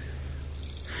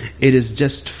 it is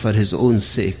just for his own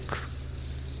sake,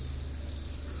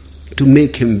 to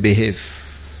make him behave.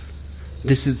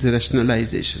 This is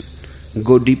rationalization.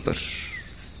 Go deeper.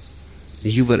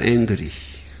 You were angry.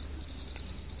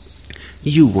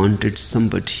 You wanted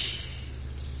somebody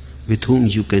with whom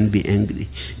you can be angry.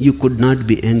 You could not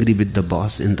be angry with the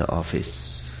boss in the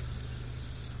office.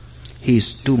 He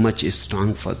is too much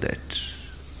strong for that.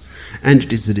 And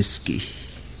it is risky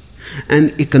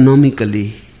and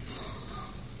economically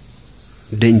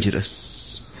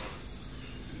dangerous.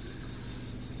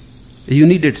 You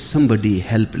needed somebody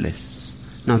helpless.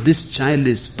 Now this child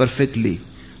is perfectly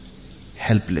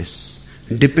helpless,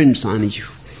 depends on you,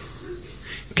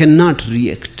 cannot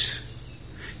react,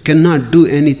 cannot do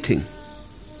anything,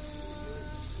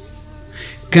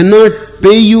 cannot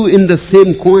pay you in the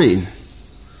same coin.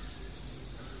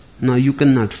 Now you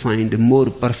cannot find a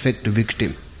more perfect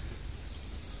victim.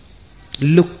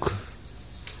 Look,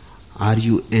 are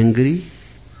you angry?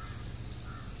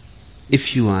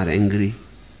 If you are angry,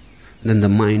 then the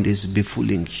mind is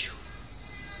befooling you.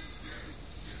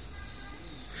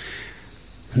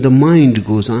 The mind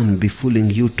goes on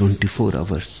befooling you 24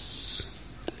 hours.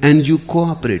 And you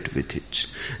cooperate with it.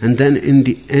 And then in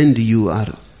the end you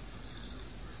are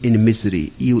in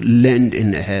misery. You land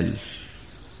in hell.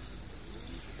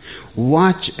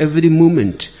 Watch every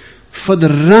moment for the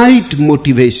right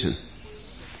motivation.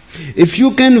 If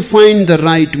you can find the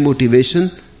right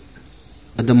motivation,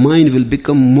 the mind will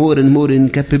become more and more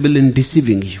incapable in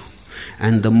deceiving you.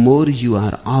 And the more you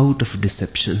are out of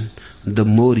deception, the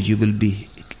more you will be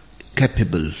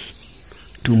capable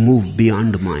to move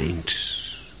beyond mind.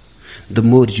 The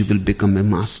more you will become a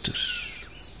master.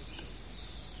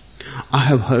 I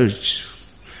have heard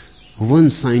one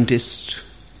scientist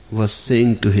was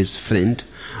saying to his friend,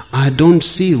 I don't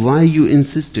see why you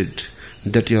insisted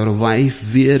that your wife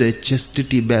wear a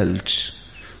chastity belt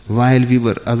while we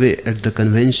were away at the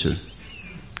convention.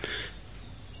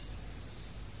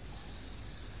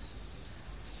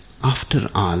 After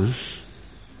all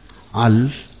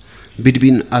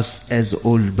between us as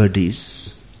old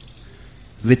buddies,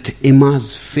 with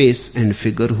Emma's face and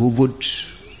figure, who would?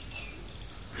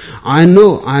 I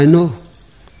know,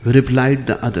 replied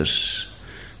the other.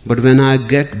 But when I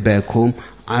get back home,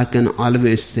 I can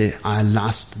always say I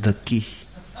lost the key.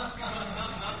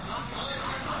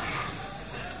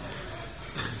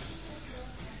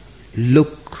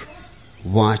 Look,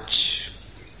 watch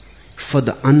for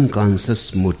the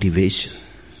unconscious motivation.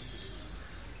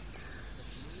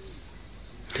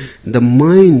 The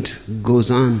mind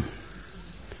goes on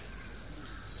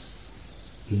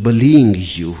bullying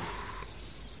you,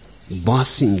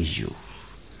 bossing you,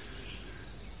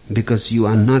 because you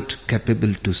are not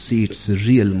capable to see its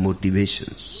real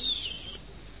motivations.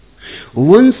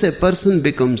 Once a person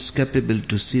becomes capable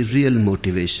to see real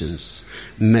motivations,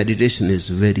 meditation is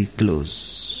very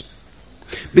close.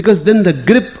 Because then the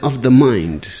grip of the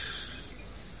mind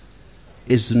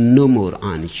is no more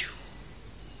on you.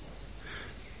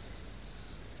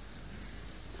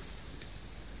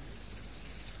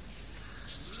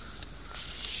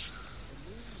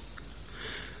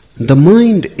 The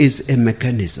mind is a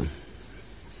mechanism.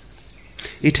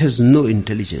 It has no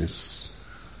intelligence.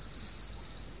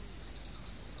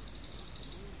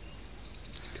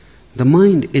 The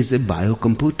mind is a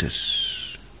biocomputer.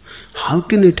 How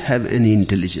can it have any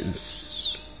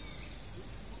intelligence?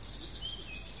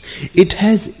 It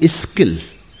has a skill,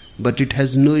 but it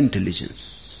has no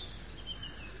intelligence.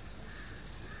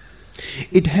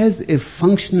 It has a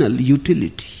functional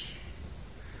utility,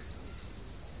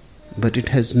 but it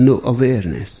has no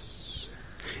awareness.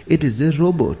 It is a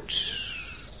robot.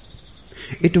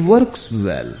 It works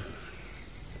well.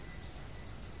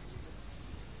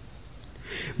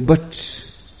 But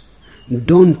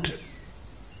don't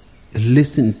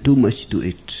listen too much to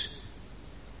it,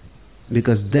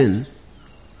 because then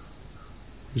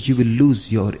you will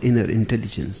lose your inner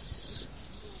intelligence.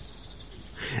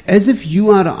 As if you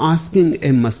are asking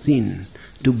a machine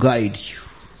to guide you,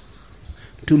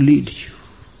 to lead you.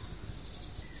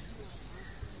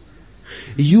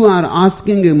 You are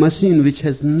asking a machine which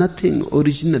has nothing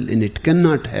original in it,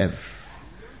 cannot have.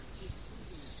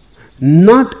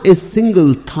 Not a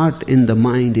single thought in the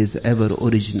mind is ever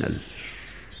original.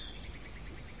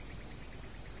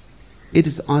 It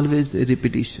is always a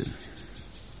repetition.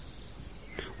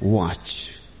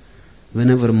 Watch.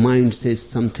 Whenever mind says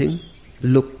something,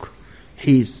 look,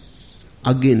 he is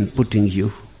again putting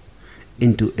you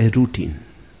into a routine.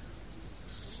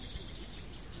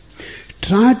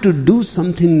 Try to do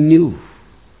something new,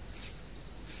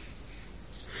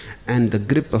 and the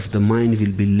grip of the mind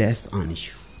will be less on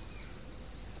you.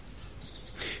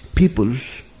 people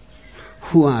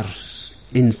who are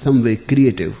in some way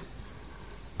creative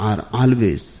are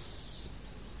always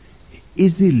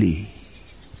easily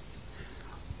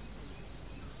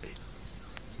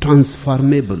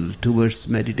transformable towards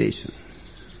meditation.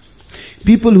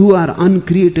 People who are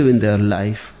uncreative in their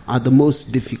life are the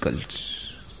most difficult.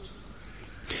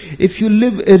 If you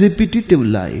live a repetitive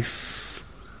life,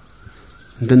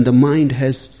 then the mind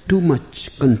has too much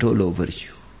control over you.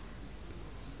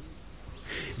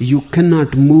 You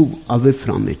cannot move away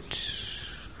from it.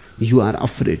 You are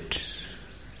afraid.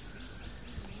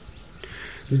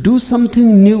 Do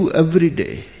something new every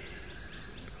day.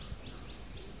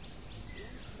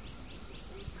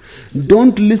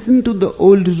 Don't listen to the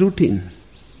old routine.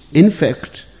 In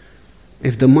fact,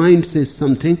 if the mind says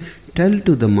something, tell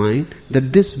to the mind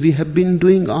that this we have been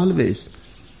doing always.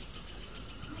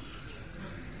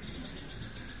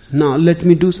 Now let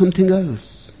me do something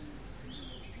else.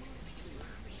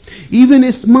 Even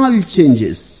small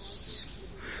changes,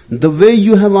 the way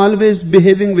you have always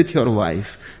behaving with your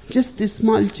wife, just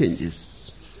small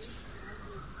changes.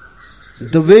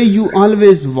 The way you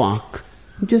always walk,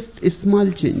 just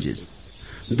small changes.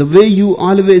 The way you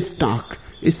always talk,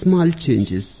 small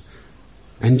changes.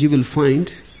 And you will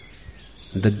find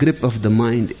the grip of the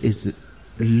mind is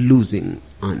losing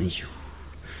on you.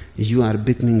 You are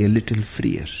becoming a little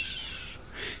freer.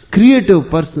 Creative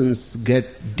persons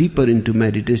get deeper into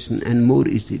meditation and more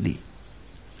easily.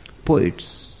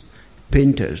 Poets,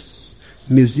 painters,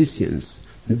 musicians,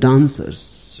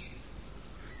 dancers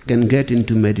can get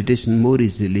into meditation more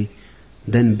easily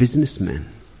than businessmen.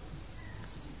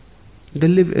 They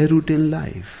live a routine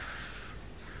life,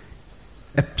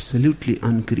 absolutely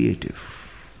uncreative.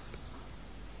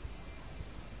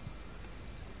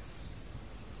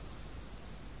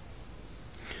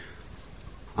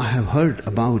 I have heard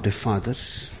about a father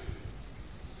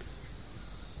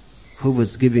who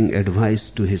was giving advice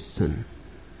to his son.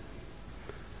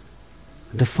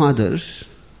 The father,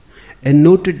 a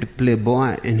noted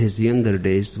playboy in his younger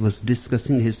days, was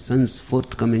discussing his son's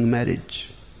forthcoming marriage.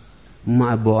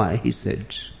 "My boy," he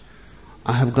said,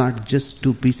 "I have got just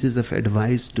 2 pieces of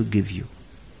advice to give you.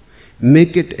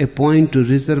 Make it a point to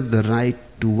reserve the right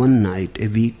to 1 night a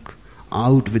week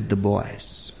out with the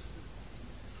boys."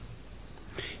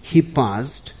 He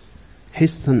paused.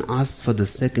 His son asked for the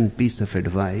second piece of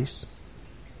advice.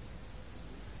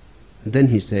 Then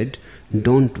he said,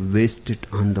 "Don't waste it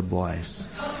on the boys."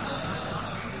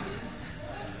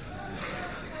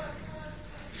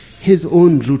 His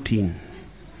own routine,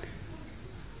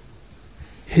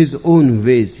 his own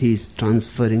ways he is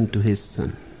transferring to his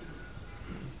son.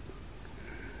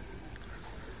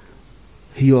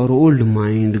 Your old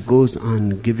mind goes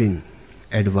on giving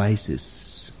advices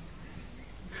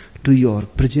to your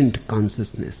present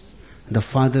consciousness, the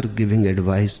father giving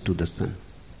advice to the son.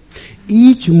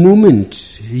 Each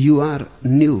moment you are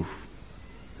new,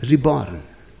 reborn.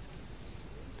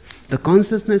 The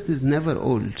consciousness is never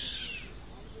old.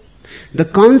 The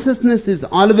consciousness is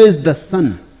always the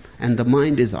son, and the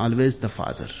mind is always the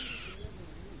father.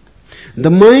 The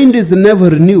mind is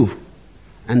never new,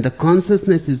 and the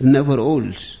consciousness is never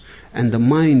old, and the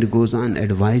mind goes on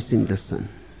advising the son.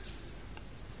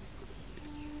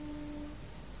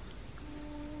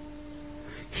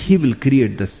 He will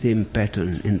create the same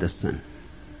pattern in the son.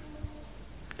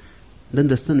 Then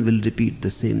the son will repeat the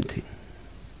same thing.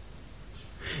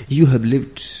 You have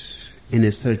lived in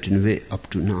a certain way up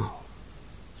to now.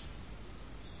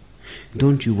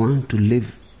 Don't you want to live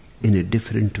in a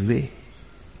different way?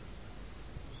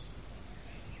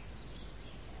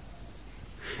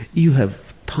 You have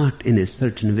thought in a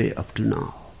certain way up to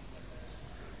now.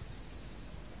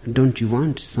 Don't you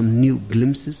want some new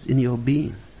glimpses in your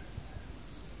being?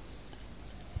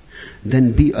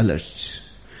 Then be alert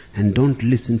and don't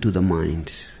listen to the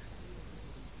mind.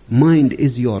 Mind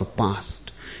is your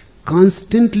past,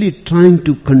 constantly trying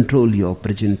to control your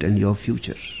present and your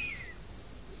future.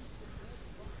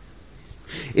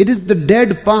 It is the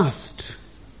dead past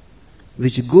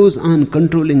which goes on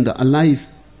controlling the alive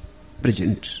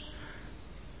present.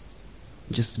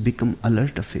 Just become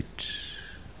alert of it.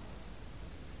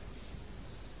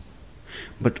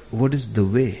 But what is the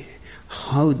way?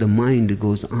 How the mind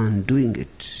goes on doing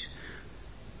it?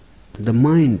 The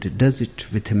mind does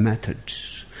it with a method.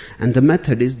 And the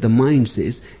method is, the mind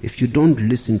says, if you don't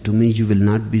listen to me, you will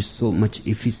not be so much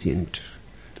efficient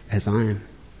as I am.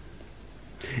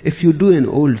 If you do an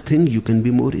old thing, you can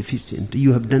be more efficient.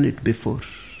 You have done it before.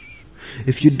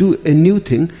 If you do a new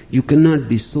thing, you cannot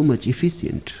be so much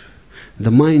efficient.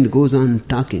 The mind goes on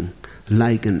talking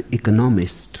like an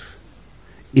economist,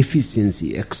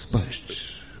 efficiency expert.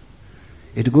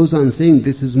 It goes on saying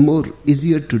this is more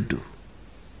easier to do.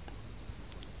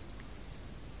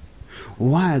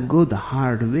 Why go the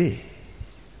hard way?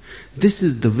 This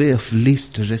is the way of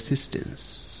least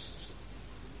resistance.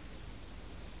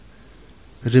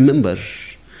 Remember,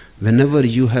 whenever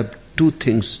you have two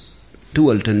things, two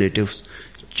alternatives,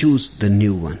 choose the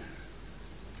new one.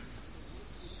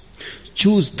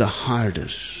 Choose the harder.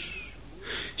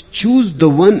 Choose the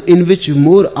one in which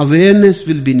more awareness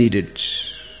will be needed.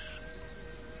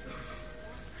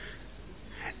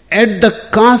 At the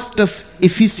cost of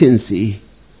efficiency,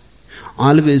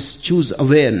 always choose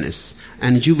awareness,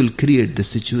 and you will create the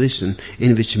situation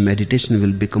in which meditation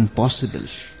will become possible.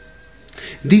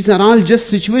 These are all just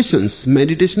situations.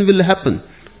 Meditation will happen.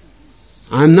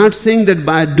 I am not saying that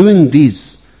by doing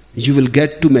these you will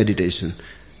get to meditation,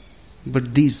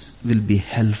 but these will be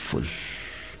helpful.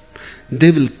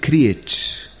 They will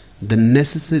create the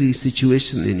necessary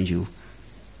situation in you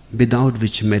without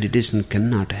which meditation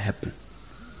cannot happen.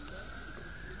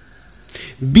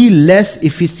 Be less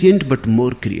efficient but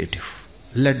more creative.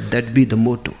 Let that be the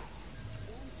motto.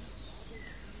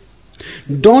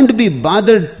 Don't be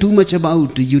bothered too much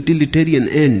about utilitarian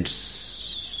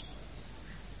ends.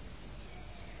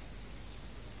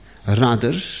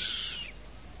 Rather,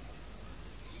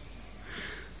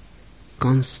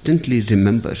 constantly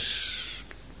remember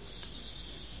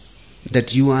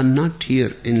that you are not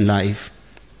here in life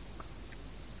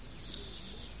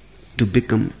to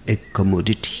become a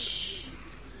commodity.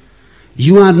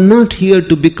 You are not here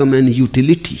to become an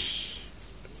utility.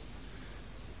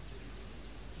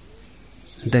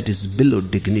 That is below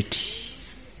dignity.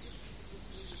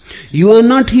 You are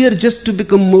not here just to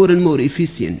become more and more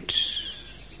efficient.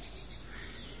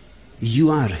 You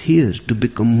are here to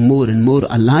become more and more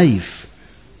alive.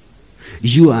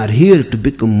 You are here to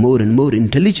become more and more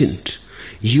intelligent.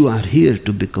 You are here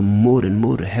to become more and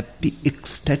more happy,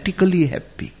 ecstatically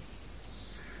happy.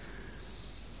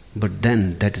 But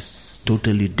then that is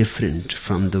totally different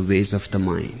from the ways of the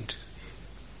mind.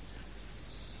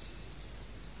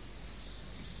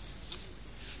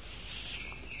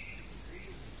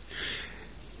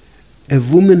 A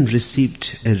woman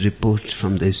received a report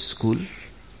from the school.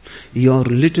 Your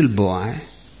little boy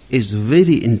is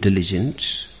very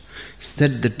intelligent,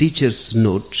 said the teacher's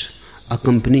note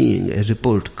accompanying a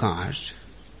report card,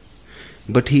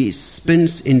 but he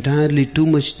spends entirely too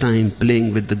much time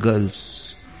playing with the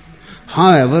girls.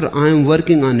 However, I am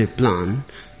working on a plan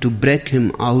to break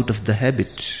him out of the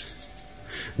habit.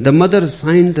 The mother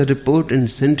signed the report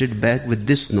and sent it back with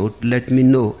this note: let me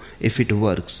know if it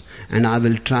works, and I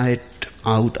will try it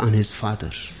out on his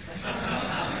father.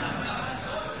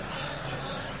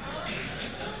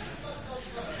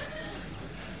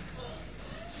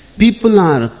 People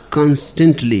are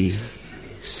constantly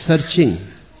searching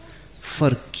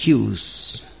for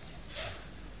cues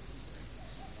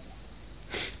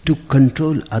to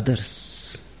control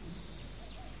others.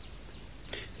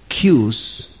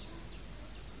 Cues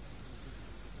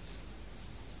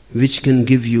which can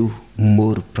give you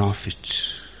more profit.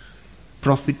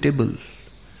 Profitable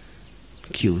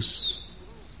cues.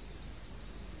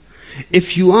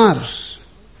 If you are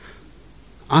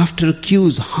after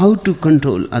cues how to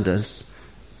control others,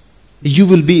 you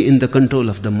will be in the control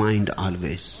of the mind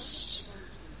always.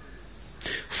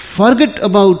 Forget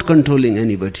about controlling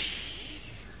anybody.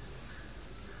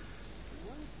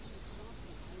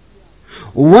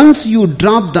 Once you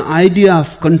drop the idea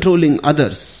of controlling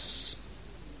others,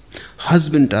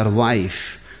 husband or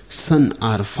wife, son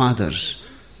or father,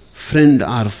 friend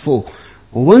or foe,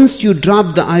 once you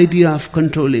drop the idea of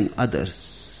controlling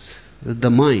others,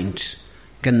 the mind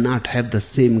cannot have the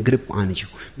same grip on you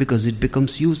because it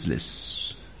becomes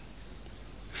useless.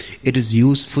 It is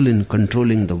useful in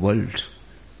controlling the world.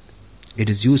 It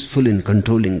is useful in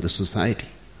controlling the society.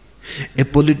 A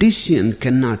politician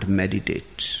cannot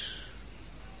meditate.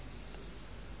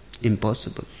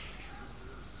 Impossible.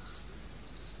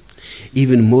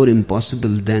 Even more impossible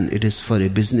than it is for a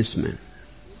businessman.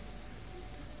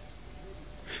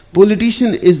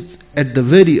 Politician is at the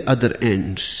very other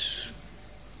end.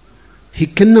 He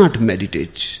cannot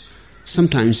meditate.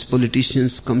 Sometimes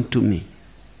politicians come to me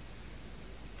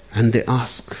and they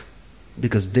ask,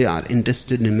 because they are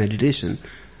interested in meditation,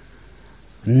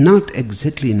 not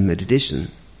exactly in meditation.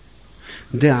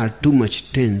 They are too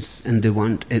much tense and they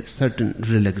want a certain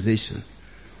relaxation.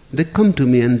 They come to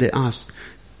me and they ask,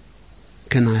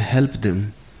 can I help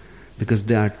them? Because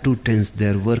they are too tense,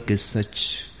 their work is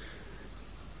such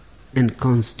in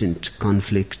constant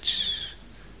conflict,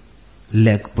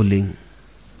 leg pulling,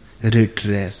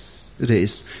 race,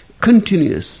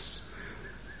 continuous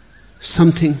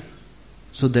something.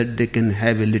 so that they can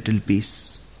have a little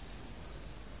peace.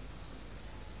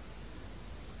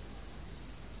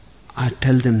 I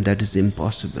tell them that is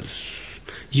impossible.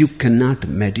 You cannot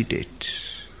meditate.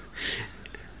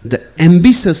 The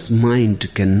ambitious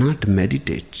mind cannot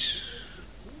meditate.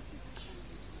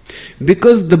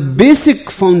 Because the basic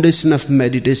foundation of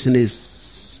meditation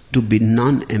is to be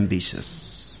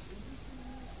non-ambitious.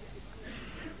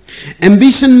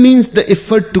 Ambition means the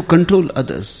effort to control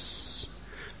others.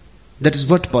 That is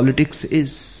what politics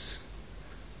is.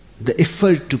 The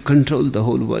effort to control the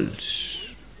whole world.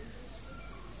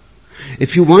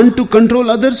 If you want to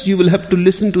control others, you will have to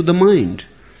listen to the mind.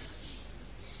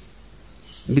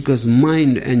 Because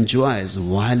mind enjoys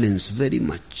violence very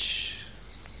much.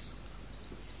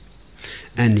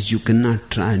 And you cannot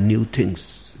try new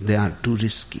things. They are too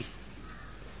risky.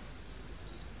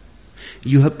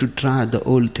 You have to try the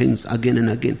old things again and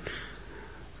again.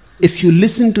 If you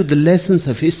listen to the lessons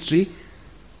of history,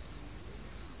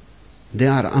 they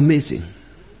are amazing.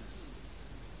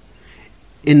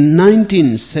 In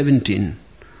 1917,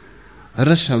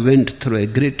 Russia went through a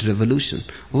great revolution,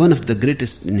 one of the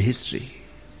greatest in history.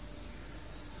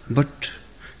 But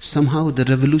somehow the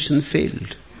revolution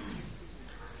failed.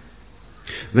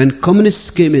 When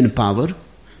communists came in power,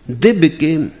 they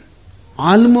became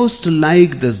almost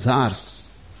like the czars,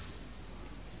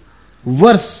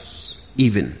 worse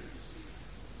even.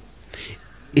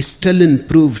 Stalin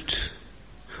proved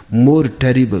more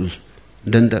terrible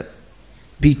than the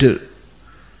Peter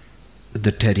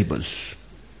the Terrible.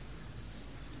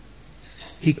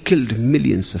 He killed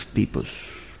millions of people.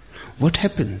 What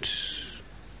happened?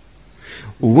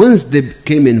 Once they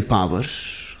came in power,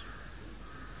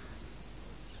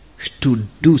 to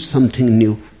do something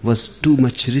new was too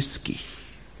much risky.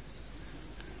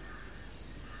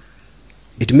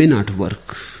 It may not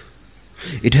work.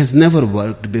 It has never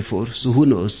worked before, so who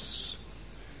knows?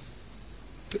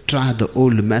 Try the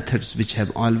old methods which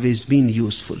have always been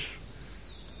useful.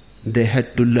 They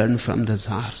had to learn from the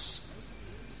czars.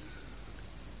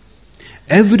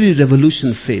 Every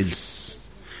revolution fails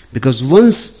because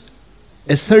once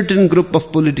a certain group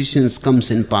of politicians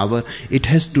comes in power, it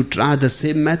has to try the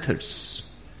same methods.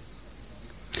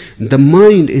 The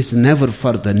mind is never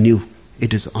for the new,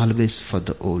 it is always for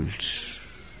the old.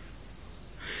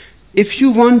 If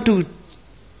you want to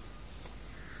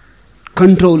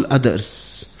control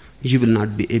others, you will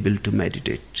not be able to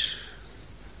meditate.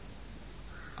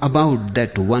 About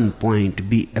that one point,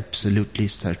 be absolutely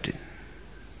certain.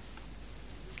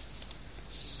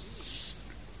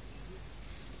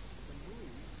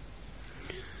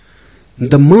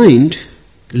 The mind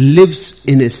lives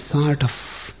in a sort of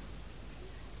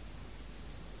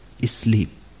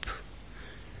sleep.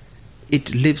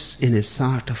 It lives in a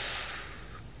sort of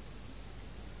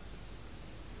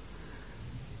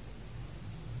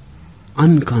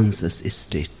unconscious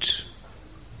state.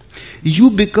 You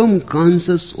become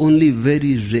conscious only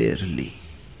very rarely.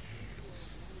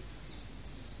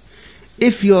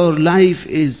 If your life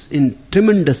is in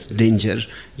tremendous danger,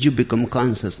 you become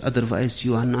conscious, otherwise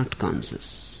you are not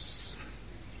conscious.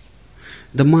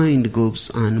 The mind goes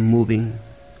on moving,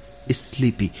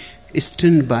 sleepy.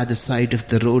 Stand by the side of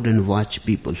the road and watch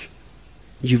people.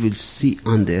 You will see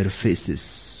on their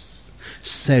faces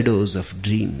shadows of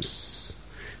dreams.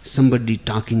 Somebody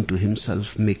talking to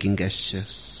himself, making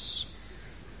gestures.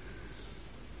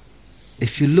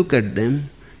 If you look at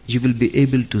them, you will be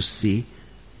able to see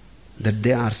that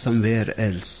they are somewhere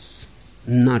else,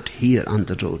 not here on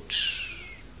the road.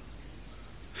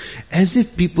 As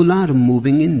if people are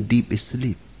moving in deep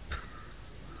sleep.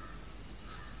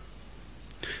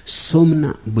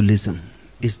 Somnambulism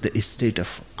is the state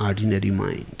of ordinary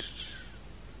mind.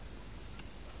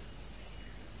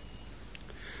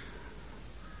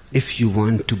 If you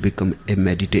want to become a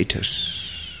meditator,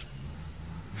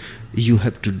 you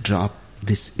have to drop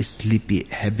this sleepy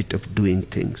habit of doing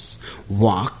things.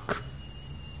 Walk,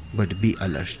 but be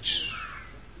alert.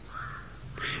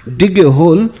 Dig a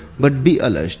hole, but be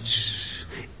alert.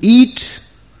 Eat,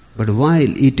 but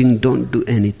while eating don't do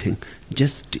anything.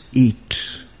 Just eat.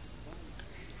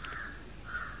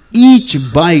 Each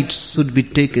bite should be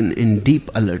taken in deep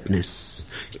alertness.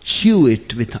 Chew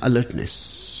it with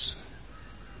alertness.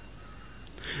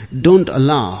 Don't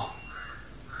allow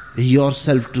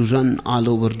yourself to run all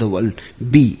over the world.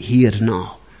 Be here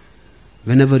now.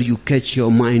 Whenever you catch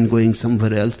your mind going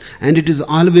somewhere else, and it is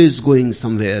always going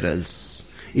somewhere else,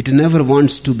 it never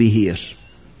wants to be here.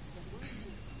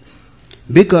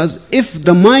 Because if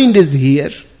the mind is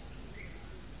here,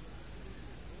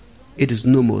 it is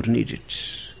no more needed.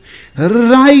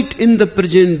 Right in the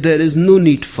present, there is no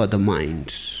need for the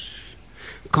mind.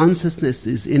 Consciousness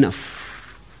is enough.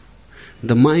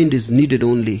 The mind is needed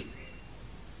only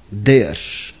there,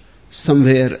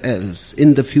 somewhere else,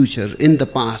 in the future, in the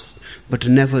past, but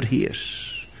never here.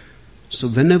 So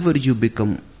whenever you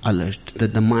become alert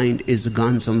that the mind is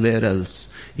gone somewhere else,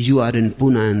 you are in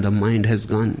Pune and the mind has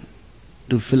gone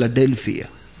to Philadelphia.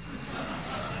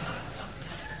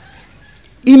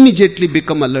 Immediately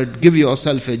become alert, give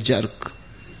yourself a jerk.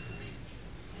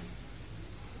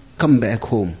 Come back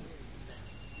home.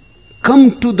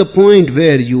 Come to the point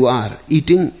where you are.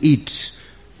 Eating, eat.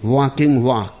 Walking,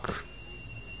 walk.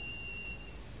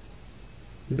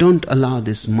 Don't allow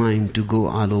this mind to go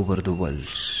all over the world.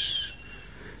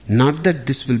 Not that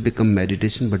this will become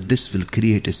meditation, but this will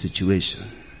create a situation.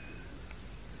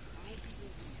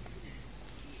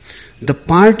 The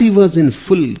party was in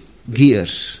full gear,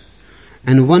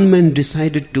 and one man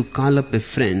decided to call up a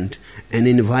friend and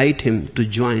invite him to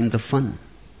join the fun.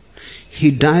 He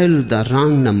dialed the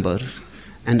wrong number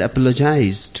and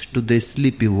apologized to the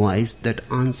sleepy voice that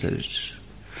answered.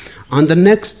 On the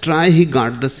next try, he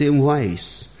got the same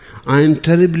voice. "I am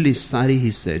terribly sorry,"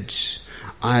 he said.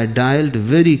 "I dialed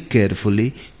very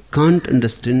carefully, can't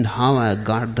understand how I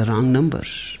got the wrong number."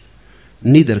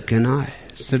 "Neither can I,"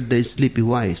 said the sleepy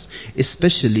voice,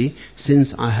 "especially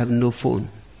since I have no phone."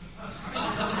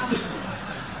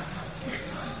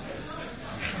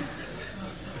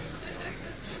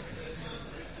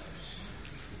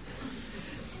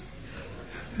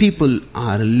 People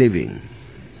are living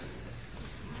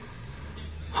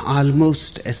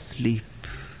almost asleep.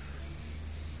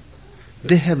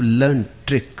 They have learned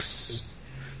tricks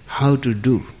how to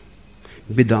do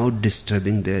without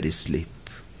disturbing their sleep.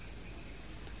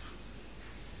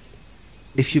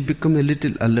 If you become a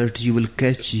little alert, you will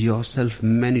catch yourself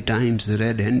many times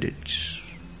red-handed,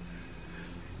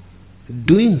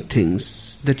 doing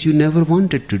things that you never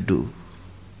wanted to do.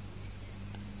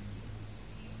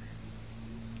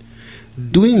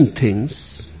 Doing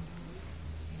things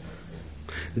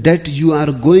that you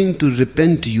are going to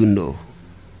repent, you know.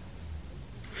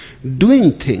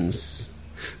 Doing things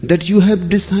that you have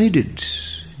decided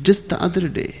just the other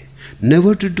day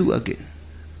never to do again.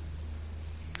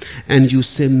 And you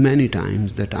say many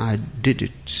times that I did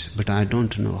it, but I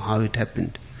don't know how it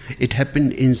happened. It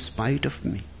happened in spite of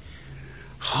me.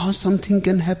 How something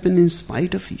can happen in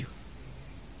spite of you?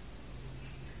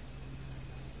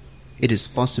 It is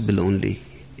possible only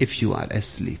if you are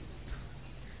asleep.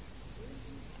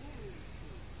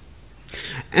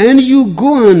 And you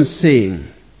go on saying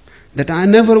that I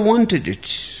never wanted it.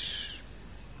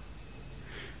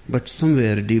 But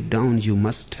somewhere deep down you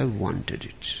must have wanted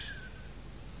it.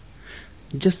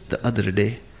 Just the other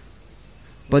day,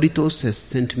 Paritos has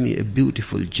sent me a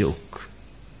beautiful joke.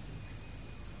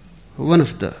 One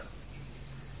of the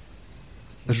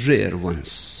rare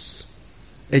ones.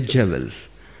 A jewel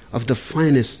of the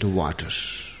finest water.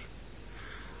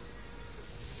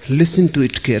 Listen to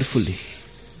it carefully.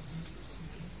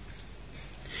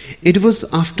 It was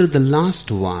after the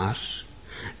last war,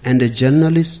 and a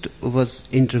journalist was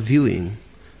interviewing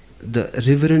the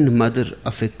Reverend Mother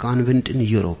of a convent in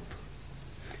Europe.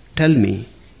 "Tell me,"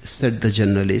 said the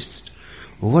journalist,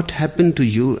 "what happened to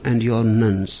you and your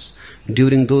nuns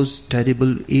during those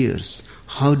terrible years?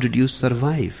 How did you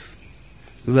survive?"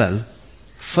 "Well,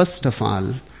 first of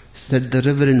all," said the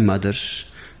Reverend Mother,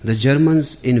 "the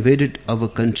Germans invaded our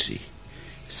country,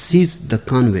 seized the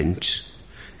convent,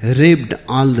 raped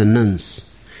all the nuns,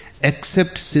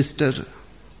 except Sister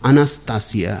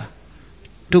Anastasia,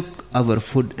 took our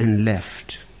food and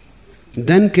left.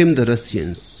 Then came the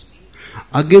Russians.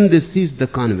 Again they seized the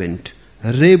convent,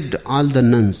 raped all the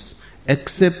nuns,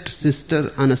 except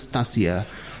Sister Anastasia,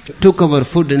 took our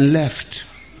food and left.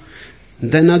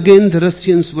 Then again the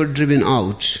Russians were driven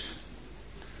out,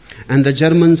 and the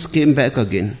Germans came back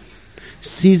again,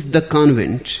 seized the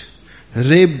convent,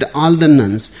 raped all the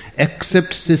nuns,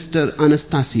 except Sister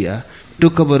Anastasia,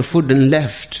 took our food and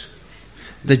left."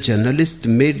 The journalist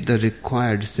made the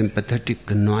required sympathetic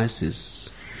noises,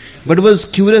 but was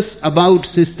curious about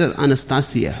Sister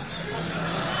Anastasia.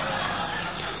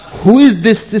 "Who is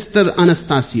this Sister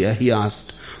Anastasia?" he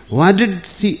asked. "Why did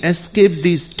she escape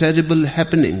these terrible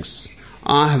happenings?"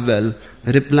 "Ah, well,"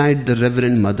 replied the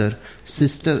Reverend Mother,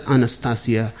 "Sister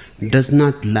Anastasia does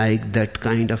not like that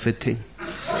kind of a thing.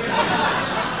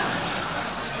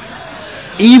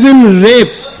 Even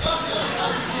rape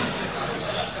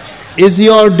is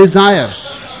your desire.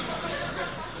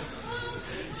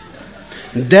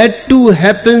 That too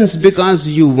happens because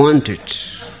you want it.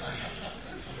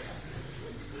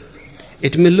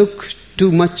 It may look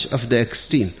too much of the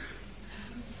extreme,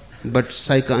 but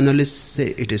psychoanalysts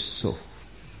say it is so.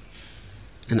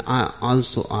 And I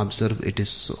also observe it is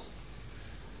so.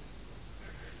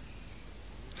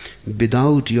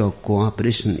 Without your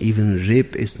cooperation, even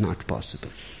rape is not possible.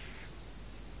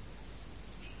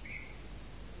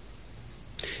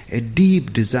 A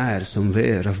deep desire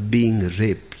somewhere of being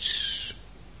raped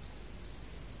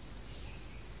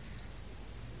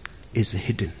is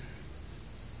hidden.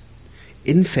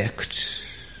 In fact,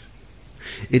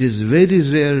 it is very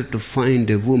rare to find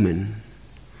a woman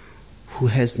who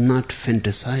has not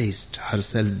fantasized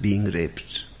herself being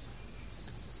raped,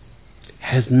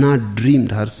 has not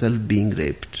dreamed herself being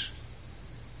raped.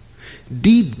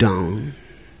 Deep down,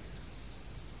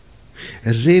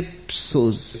 rape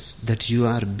shows that you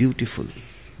are beautiful,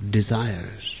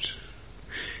 desired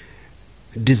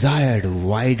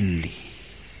widely.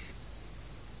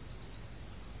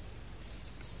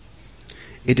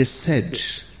 It is said,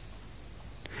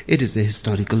 it is a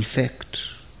historical fact,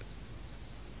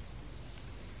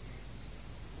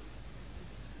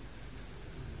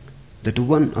 that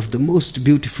one of the most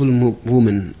beautiful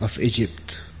women of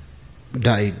Egypt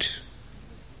died.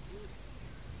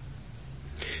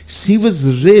 She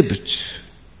was raped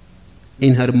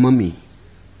in her mummy,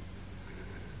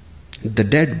 the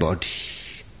dead body.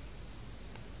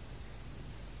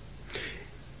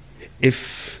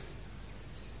 If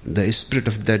the spirit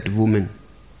of that woman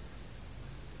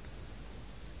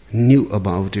knew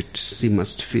about it, she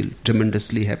must feel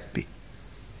tremendously happy.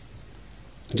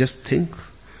 Just think,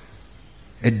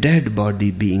 a dead body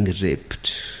being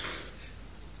raped.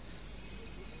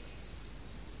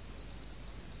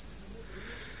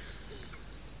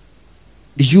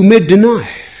 You may deny.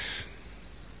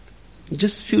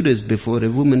 Just few days before, a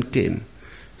woman came.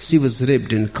 She was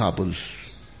raped in Kabul.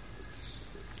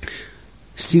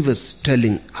 She was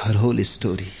telling her whole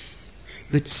story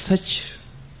with such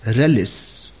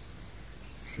relish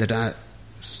that I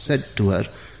said to her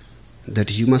that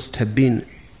you must have been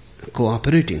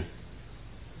cooperating.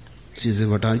 She said,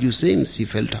 "What are you saying?" She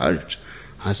felt hurt.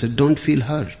 I said, "Don't feel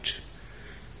hurt.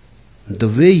 The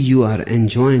way you are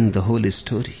enjoying the whole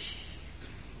story,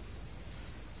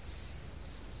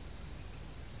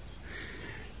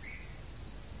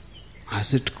 I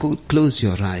said, close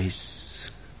your eyes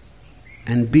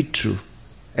and be true.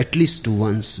 At least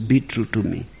once, be true to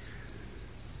me.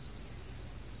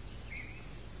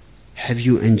 Have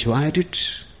you enjoyed it?"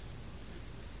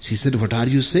 She said, "What are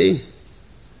you saying?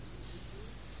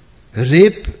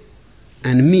 Rape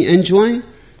and me enjoying?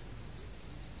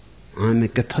 I'm a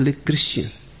Catholic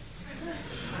Christian."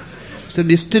 I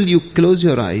said, "Still you close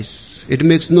your eyes. It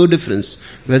makes no difference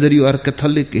whether you are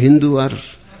Catholic, Hindu or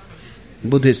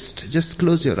Buddhist. Just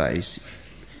close your eyes.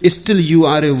 Still you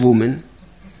are a woman,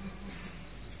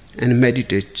 and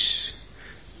meditate."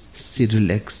 She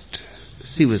relaxed.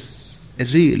 She was a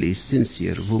really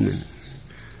sincere woman.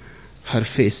 Her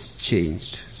face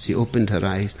changed. She opened her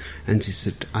eyes and she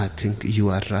said, "I think you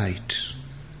are right.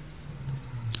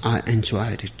 I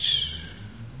enjoyed it.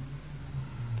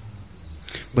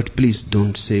 But please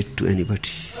don't say it to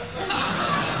anybody."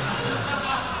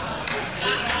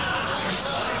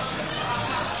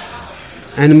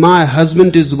 "And my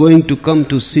husband is going to come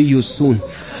to see you soon.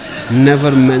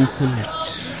 Never mention it."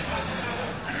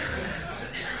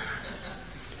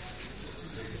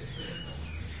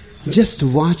 Just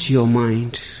watch your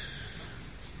mind.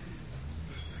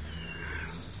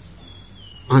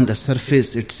 On the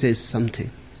surface it says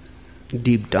something.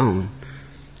 Deep down,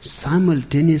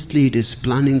 simultaneously it is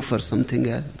planning for something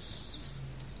else.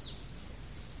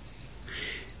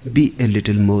 Be a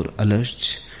little more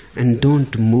alert and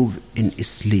don't move in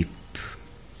sleep.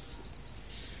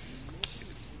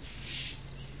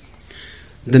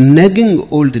 The nagging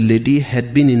old lady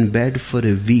had been in bed for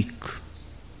a week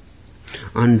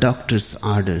on doctor's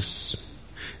orders.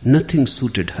 Nothing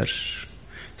suited her.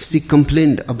 She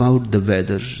complained about the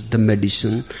weather, the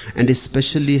medicine, and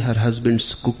especially her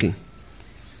husband's cooking.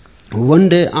 One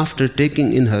day, after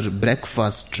taking in her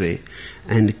breakfast tray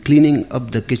and cleaning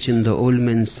up the kitchen, the old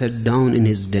man sat down in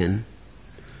his den.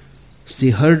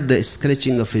 She heard the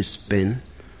scratching of his pen.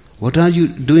 "What are you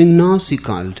doing now?" she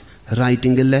called.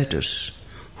 "Writing a letter."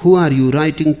 "Who are you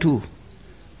writing to?"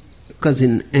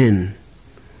 "Cousin Anne."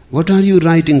 "What are you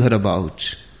writing her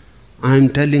about?" "I am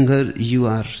telling her you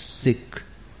are sick,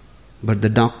 but the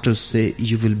doctors say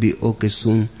you will be okay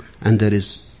soon and there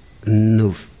is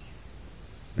no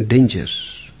danger."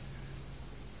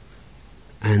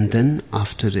 And then,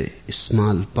 after a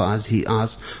small pause, he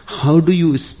asked, "How do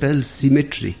you spell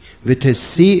symmetry? With a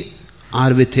C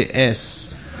or with a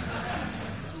S?"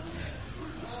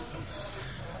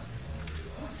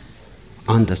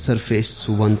 On the surface,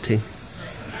 one thing.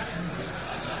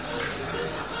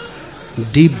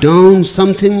 Deep down,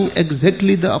 something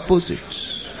exactly the opposite.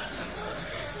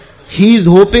 He is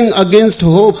hoping against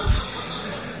hope.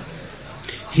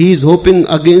 He is hoping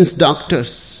against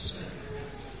doctors.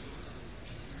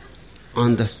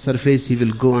 On the surface he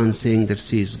will go on saying that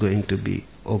she is going to be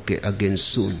okay again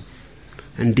soon.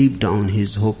 And deep down he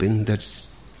is hoping that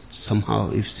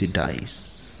somehow if she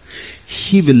dies,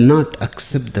 he will not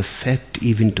accept the fact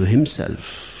even to himself.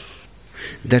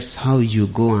 That's how you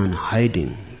go on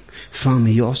hiding from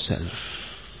yourself.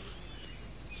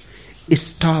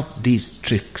 Stop these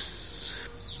tricks.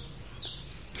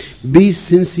 Be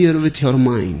sincere with your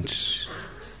mind,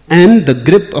 and the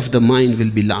grip of the mind will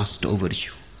be lost over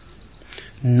you.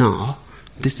 Now,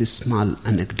 this is small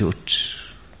anecdote.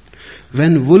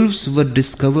 When wolves were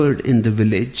discovered in the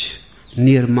village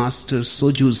near Master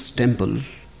SHOJU'S temple,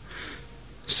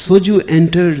 SHOJU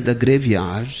entered the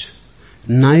graveyard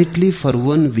nightly for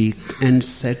 1 week and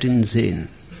sat in Zen.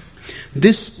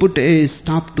 This put a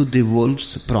stop to the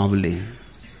wolves' prowling.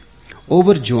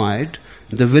 Overjoyed,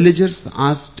 the villagers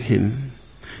asked him,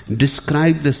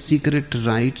 describe the secret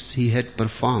rites he had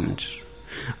performed.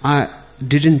 I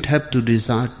didn't have to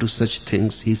resort to such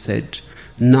things, he said,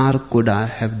 nor could I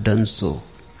have done so.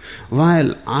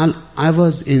 While I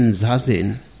was in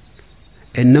ZAZEN,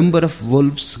 a number of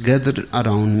wolves gathered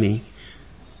around me,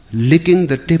 licking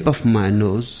the tip of my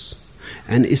nose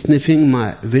and sniffing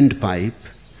my windpipe,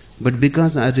 but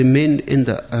because I remained in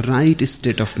the right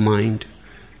state of mind,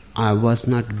 I was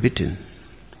not bitten.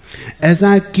 As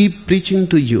I keep preaching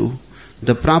to you,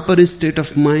 the proper state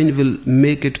of mind will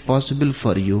make it possible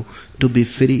for you to be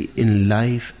free in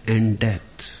life and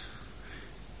death,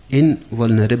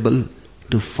 invulnerable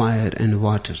to fire and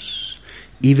water.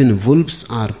 Even wolves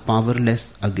are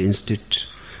powerless against it.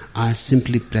 I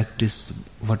simply practice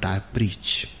what I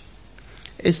preach.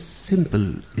 A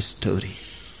simple story,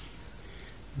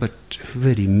 but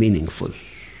very meaningful.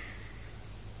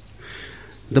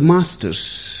 The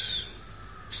masters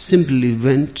simply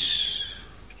went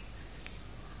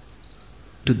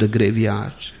to the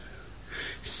graveyard,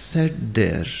 sat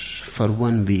there for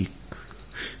 1 week,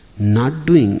 not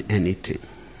doing anything,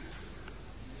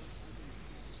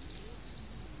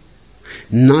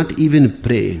 not even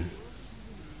praying,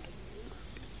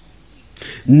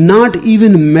 not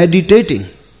even meditating.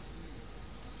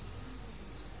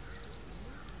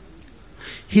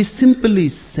 He simply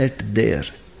sat there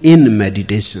in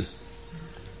meditation,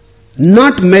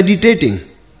 not meditating,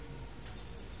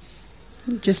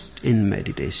 just in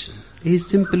meditation. He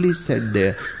simply sat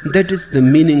there. That is the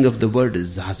meaning of the word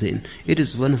ZAZEN. It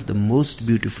is one of the most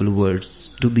beautiful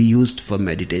words to be used for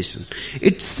meditation.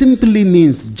 It simply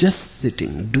means just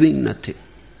sitting, doing nothing.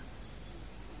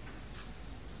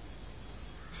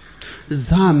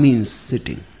 Za means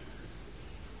sitting.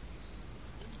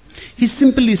 He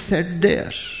simply sat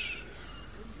there.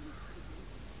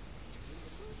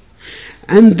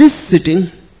 And this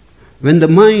sitting, when the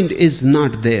mind is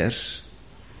not there,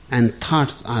 and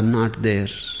thoughts are not there,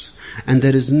 and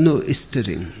there is no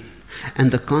stirring, and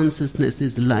the consciousness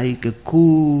is like a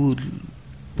cool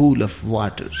pool of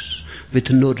water with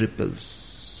no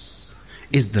ripples,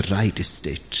 is the right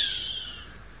state.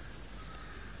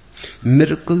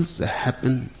 Miracles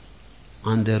happen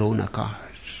on their own account.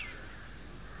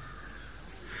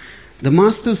 The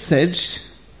Master said,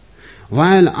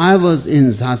 while I was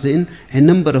in ZAZEN, a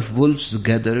number of wolves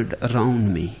gathered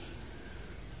around me,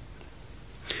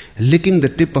 licking the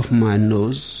tip of my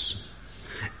nose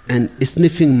and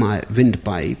sniffing my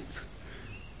windpipe.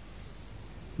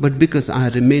 But because I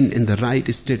remained in the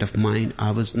right state of mind,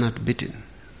 I was not bitten.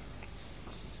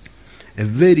 A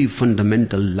very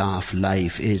fundamental law of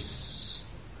life is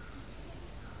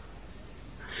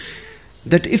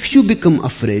that if you become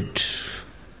afraid,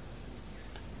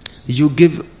 you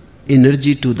give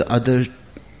energy to the other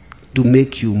to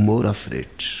make you more afraid.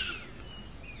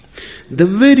 The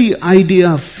very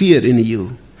idea of fear in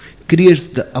you creates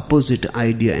the opposite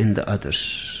idea in the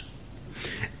others.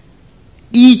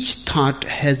 Each thought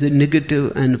has a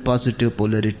negative and positive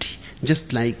polarity,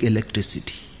 just like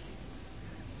electricity.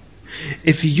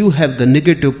 If you have the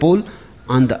negative pole,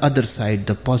 on the other side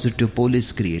the positive pole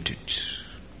is created.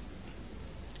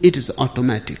 It is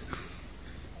automatic.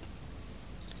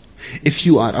 If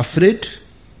you are afraid,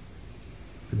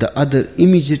 the other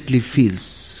immediately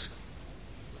feels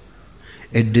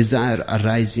a desire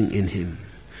arising in him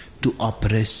to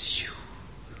oppress you,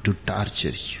 to torture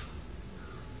you.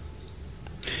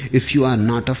 If you are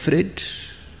not afraid,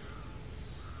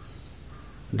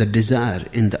 the desire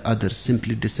in the other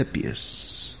simply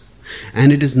disappears.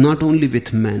 And it is not only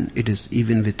with men, it is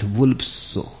even with wolves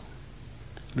so.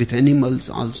 With animals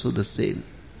also the same.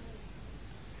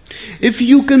 If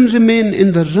you can remain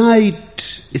in the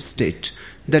right state,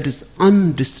 that is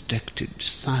undistracted,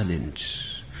 silent,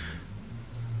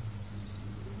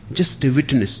 just a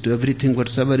witness to everything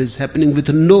whatsoever is happening, with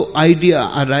no idea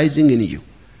arising in you,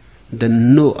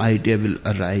 then no idea will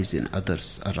arise in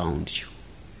others around you.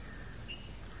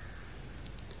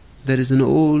 There is an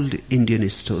old Indian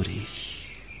story.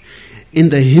 In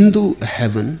the Hindu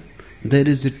heaven, there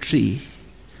is a tree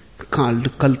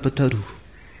called Kalpataru.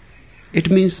 It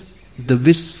means the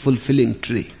wish-fulfilling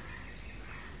tree.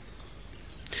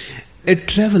 A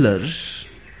traveler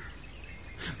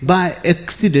by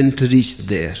accident reached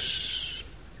there.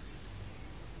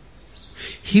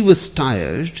 He was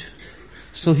tired,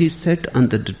 so he sat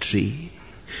under the tree,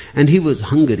 and he was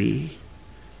hungry,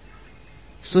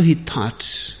 so he thought,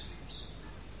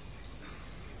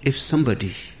 if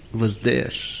somebody was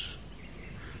there,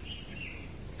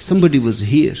 somebody was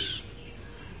here,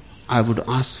 I would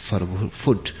ask for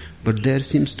food, but there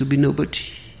seems to be nobody.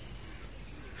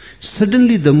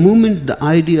 Suddenly, the moment the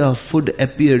idea of food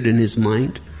appeared in his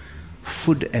mind,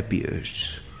 food appeared.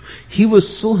 He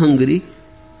was so hungry,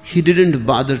 he didn't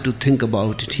bother to think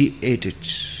about it, he ate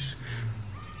it.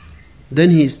 Then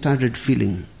he started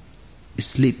feeling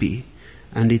sleepy,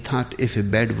 and he thought if a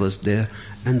bed was there,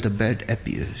 and the bed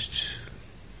appeared.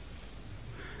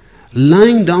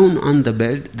 Lying down on the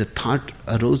bed, the thought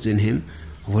arose in him,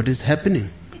 what is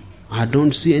happening? I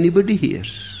don't see anybody here.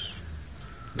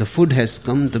 The food has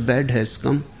come, the bed has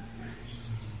come.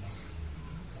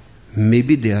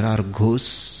 Maybe there are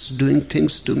ghosts doing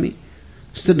things to me.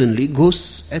 Suddenly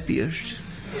ghosts appeared.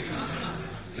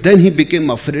 Then he became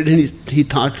afraid, and he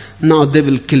thought, now they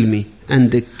will kill me.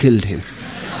 And they killed him.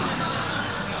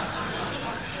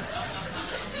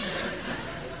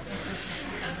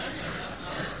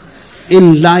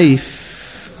 In life,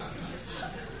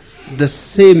 the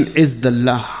same is the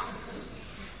law.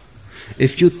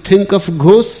 If you think of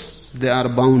ghosts, they are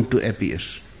bound to appear.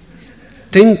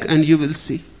 Think and you will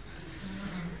see.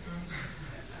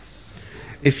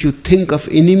 If you think of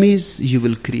enemies, you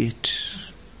will create.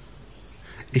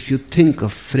 If you think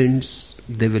of friends,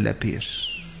 they will appear.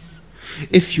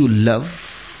 If you love,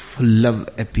 love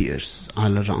appears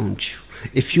all around you.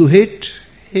 If you hate,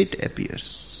 hate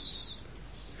appears.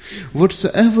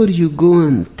 Whatsoever you go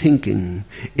on thinking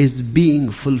is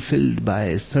being fulfilled by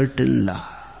a certain law.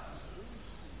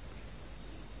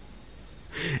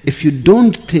 If you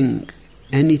don't think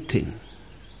anything,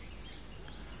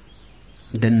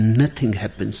 then nothing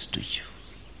happens to you.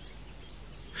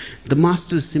 The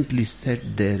master simply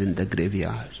sat there in the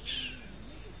graveyard.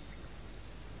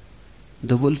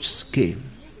 The wolves came.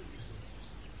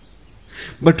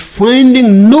 But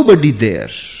finding nobody there,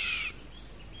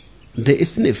 they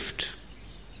sniffed.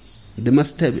 They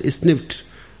must have sniffed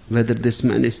whether this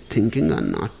man is thinking or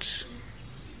not.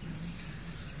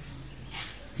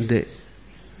 They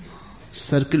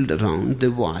circled around, they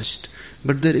watched,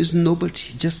 but there is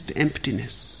nobody, just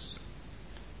emptiness.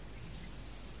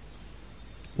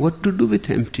 What to do with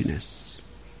emptiness?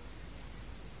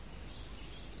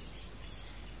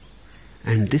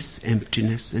 And this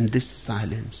emptiness and this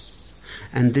silence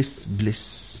and this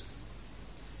bliss,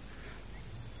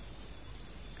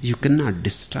 you cannot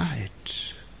destroy it.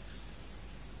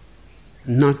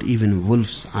 Not even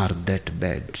wolves are that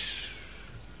bad.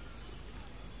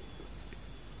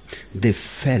 They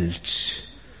felt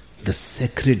the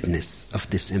sacredness of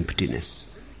this emptiness.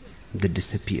 They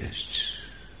disappeared.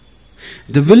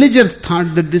 The villagers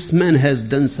thought that this man has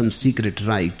done some secret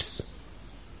rites.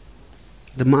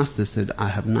 The master said, I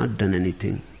have not done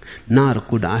anything, nor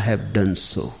could I have done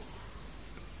so.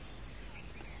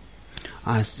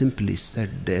 I simply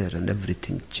sat there and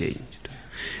everything changed.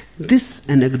 This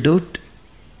anecdote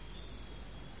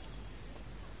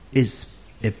is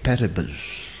a parable.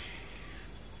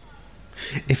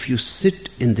 If you sit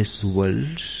in this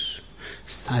world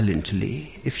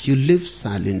silently, if you live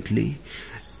silently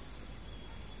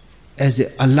as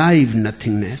a alive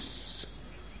nothingness,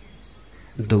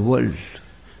 the world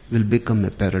will become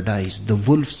a paradise. The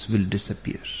wolves will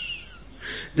disappear.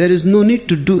 There is no need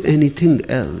to do anything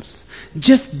else.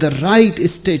 Just the right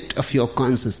state of your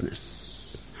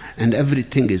consciousness, and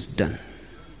everything is done.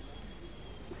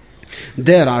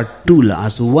 There are two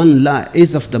laws. One law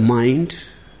is of the mind.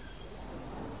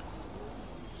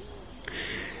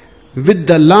 With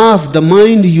the law of the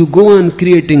mind, you go on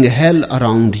creating hell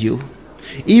around you.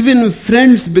 Even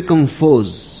friends become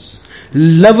foes.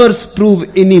 Lovers prove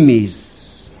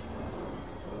enemies.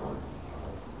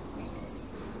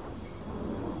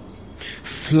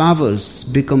 Flowers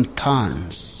become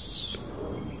thorns.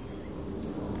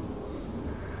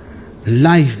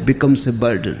 Life becomes a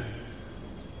burden.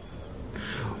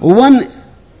 One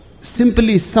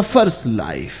simply suffers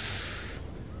life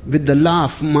with the law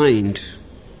of mind,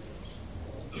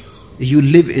 you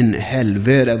live in hell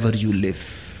wherever you live.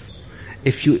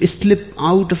 If you slip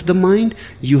out of the mind,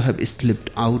 you have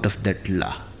slipped out of that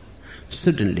law.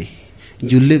 Suddenly,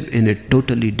 you live in a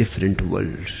totally different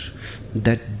world.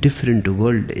 That different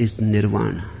world is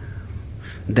nirvana.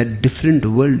 That different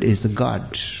world is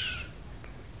God.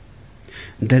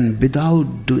 Then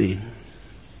without doing,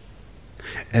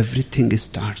 everything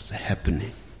starts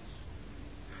happening.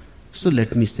 So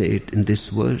let me say it in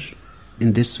this word,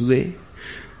 in this way.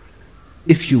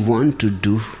 If you want to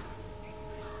do,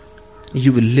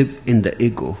 you will live in the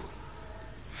ego,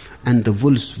 and the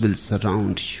wolves will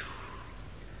surround you,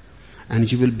 and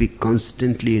you will be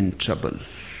constantly in trouble.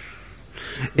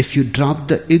 If you drop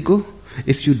the ego,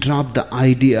 if you drop the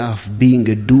idea of being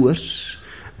a doer,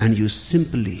 and you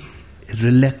simply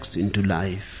relax into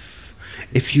life,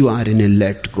 if you are in a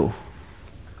let go,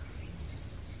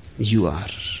 you are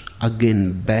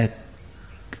again back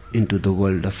into the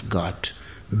world of God,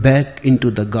 back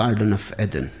into the Garden of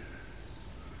Eden.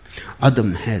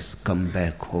 Adam has come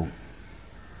back home.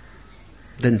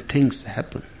 Then things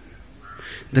happen.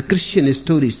 The Christian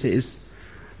story says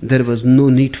there was no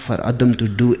need for Adam to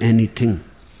do anything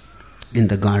in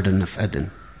the Garden of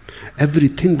Eden.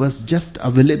 Everything was just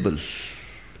available.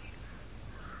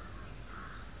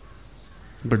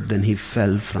 But then he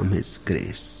fell from his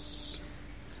grace.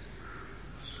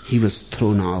 He was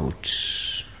thrown out.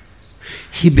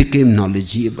 He became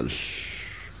knowledgeable.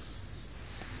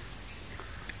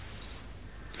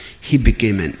 He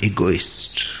became an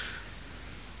egoist.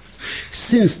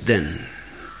 Since then,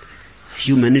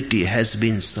 humanity has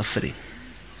been suffering.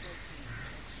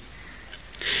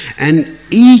 And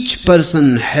each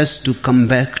person has to come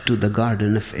back to the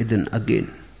Garden of Eden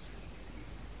again.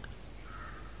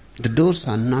 The doors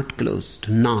are not closed.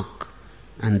 Knock,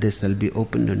 and they shall be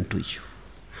opened unto you.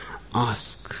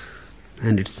 Ask,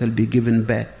 and it shall be given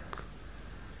back.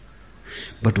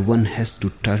 But one has to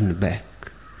turn back.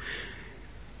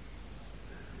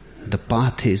 The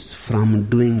path is from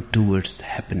doing towards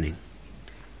happening,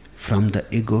 from the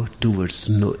ego towards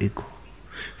no ego,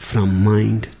 from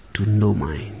mind to no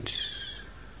mind.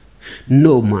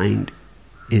 No mind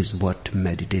is what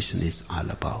meditation is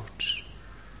all about.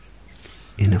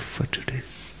 Enough for today.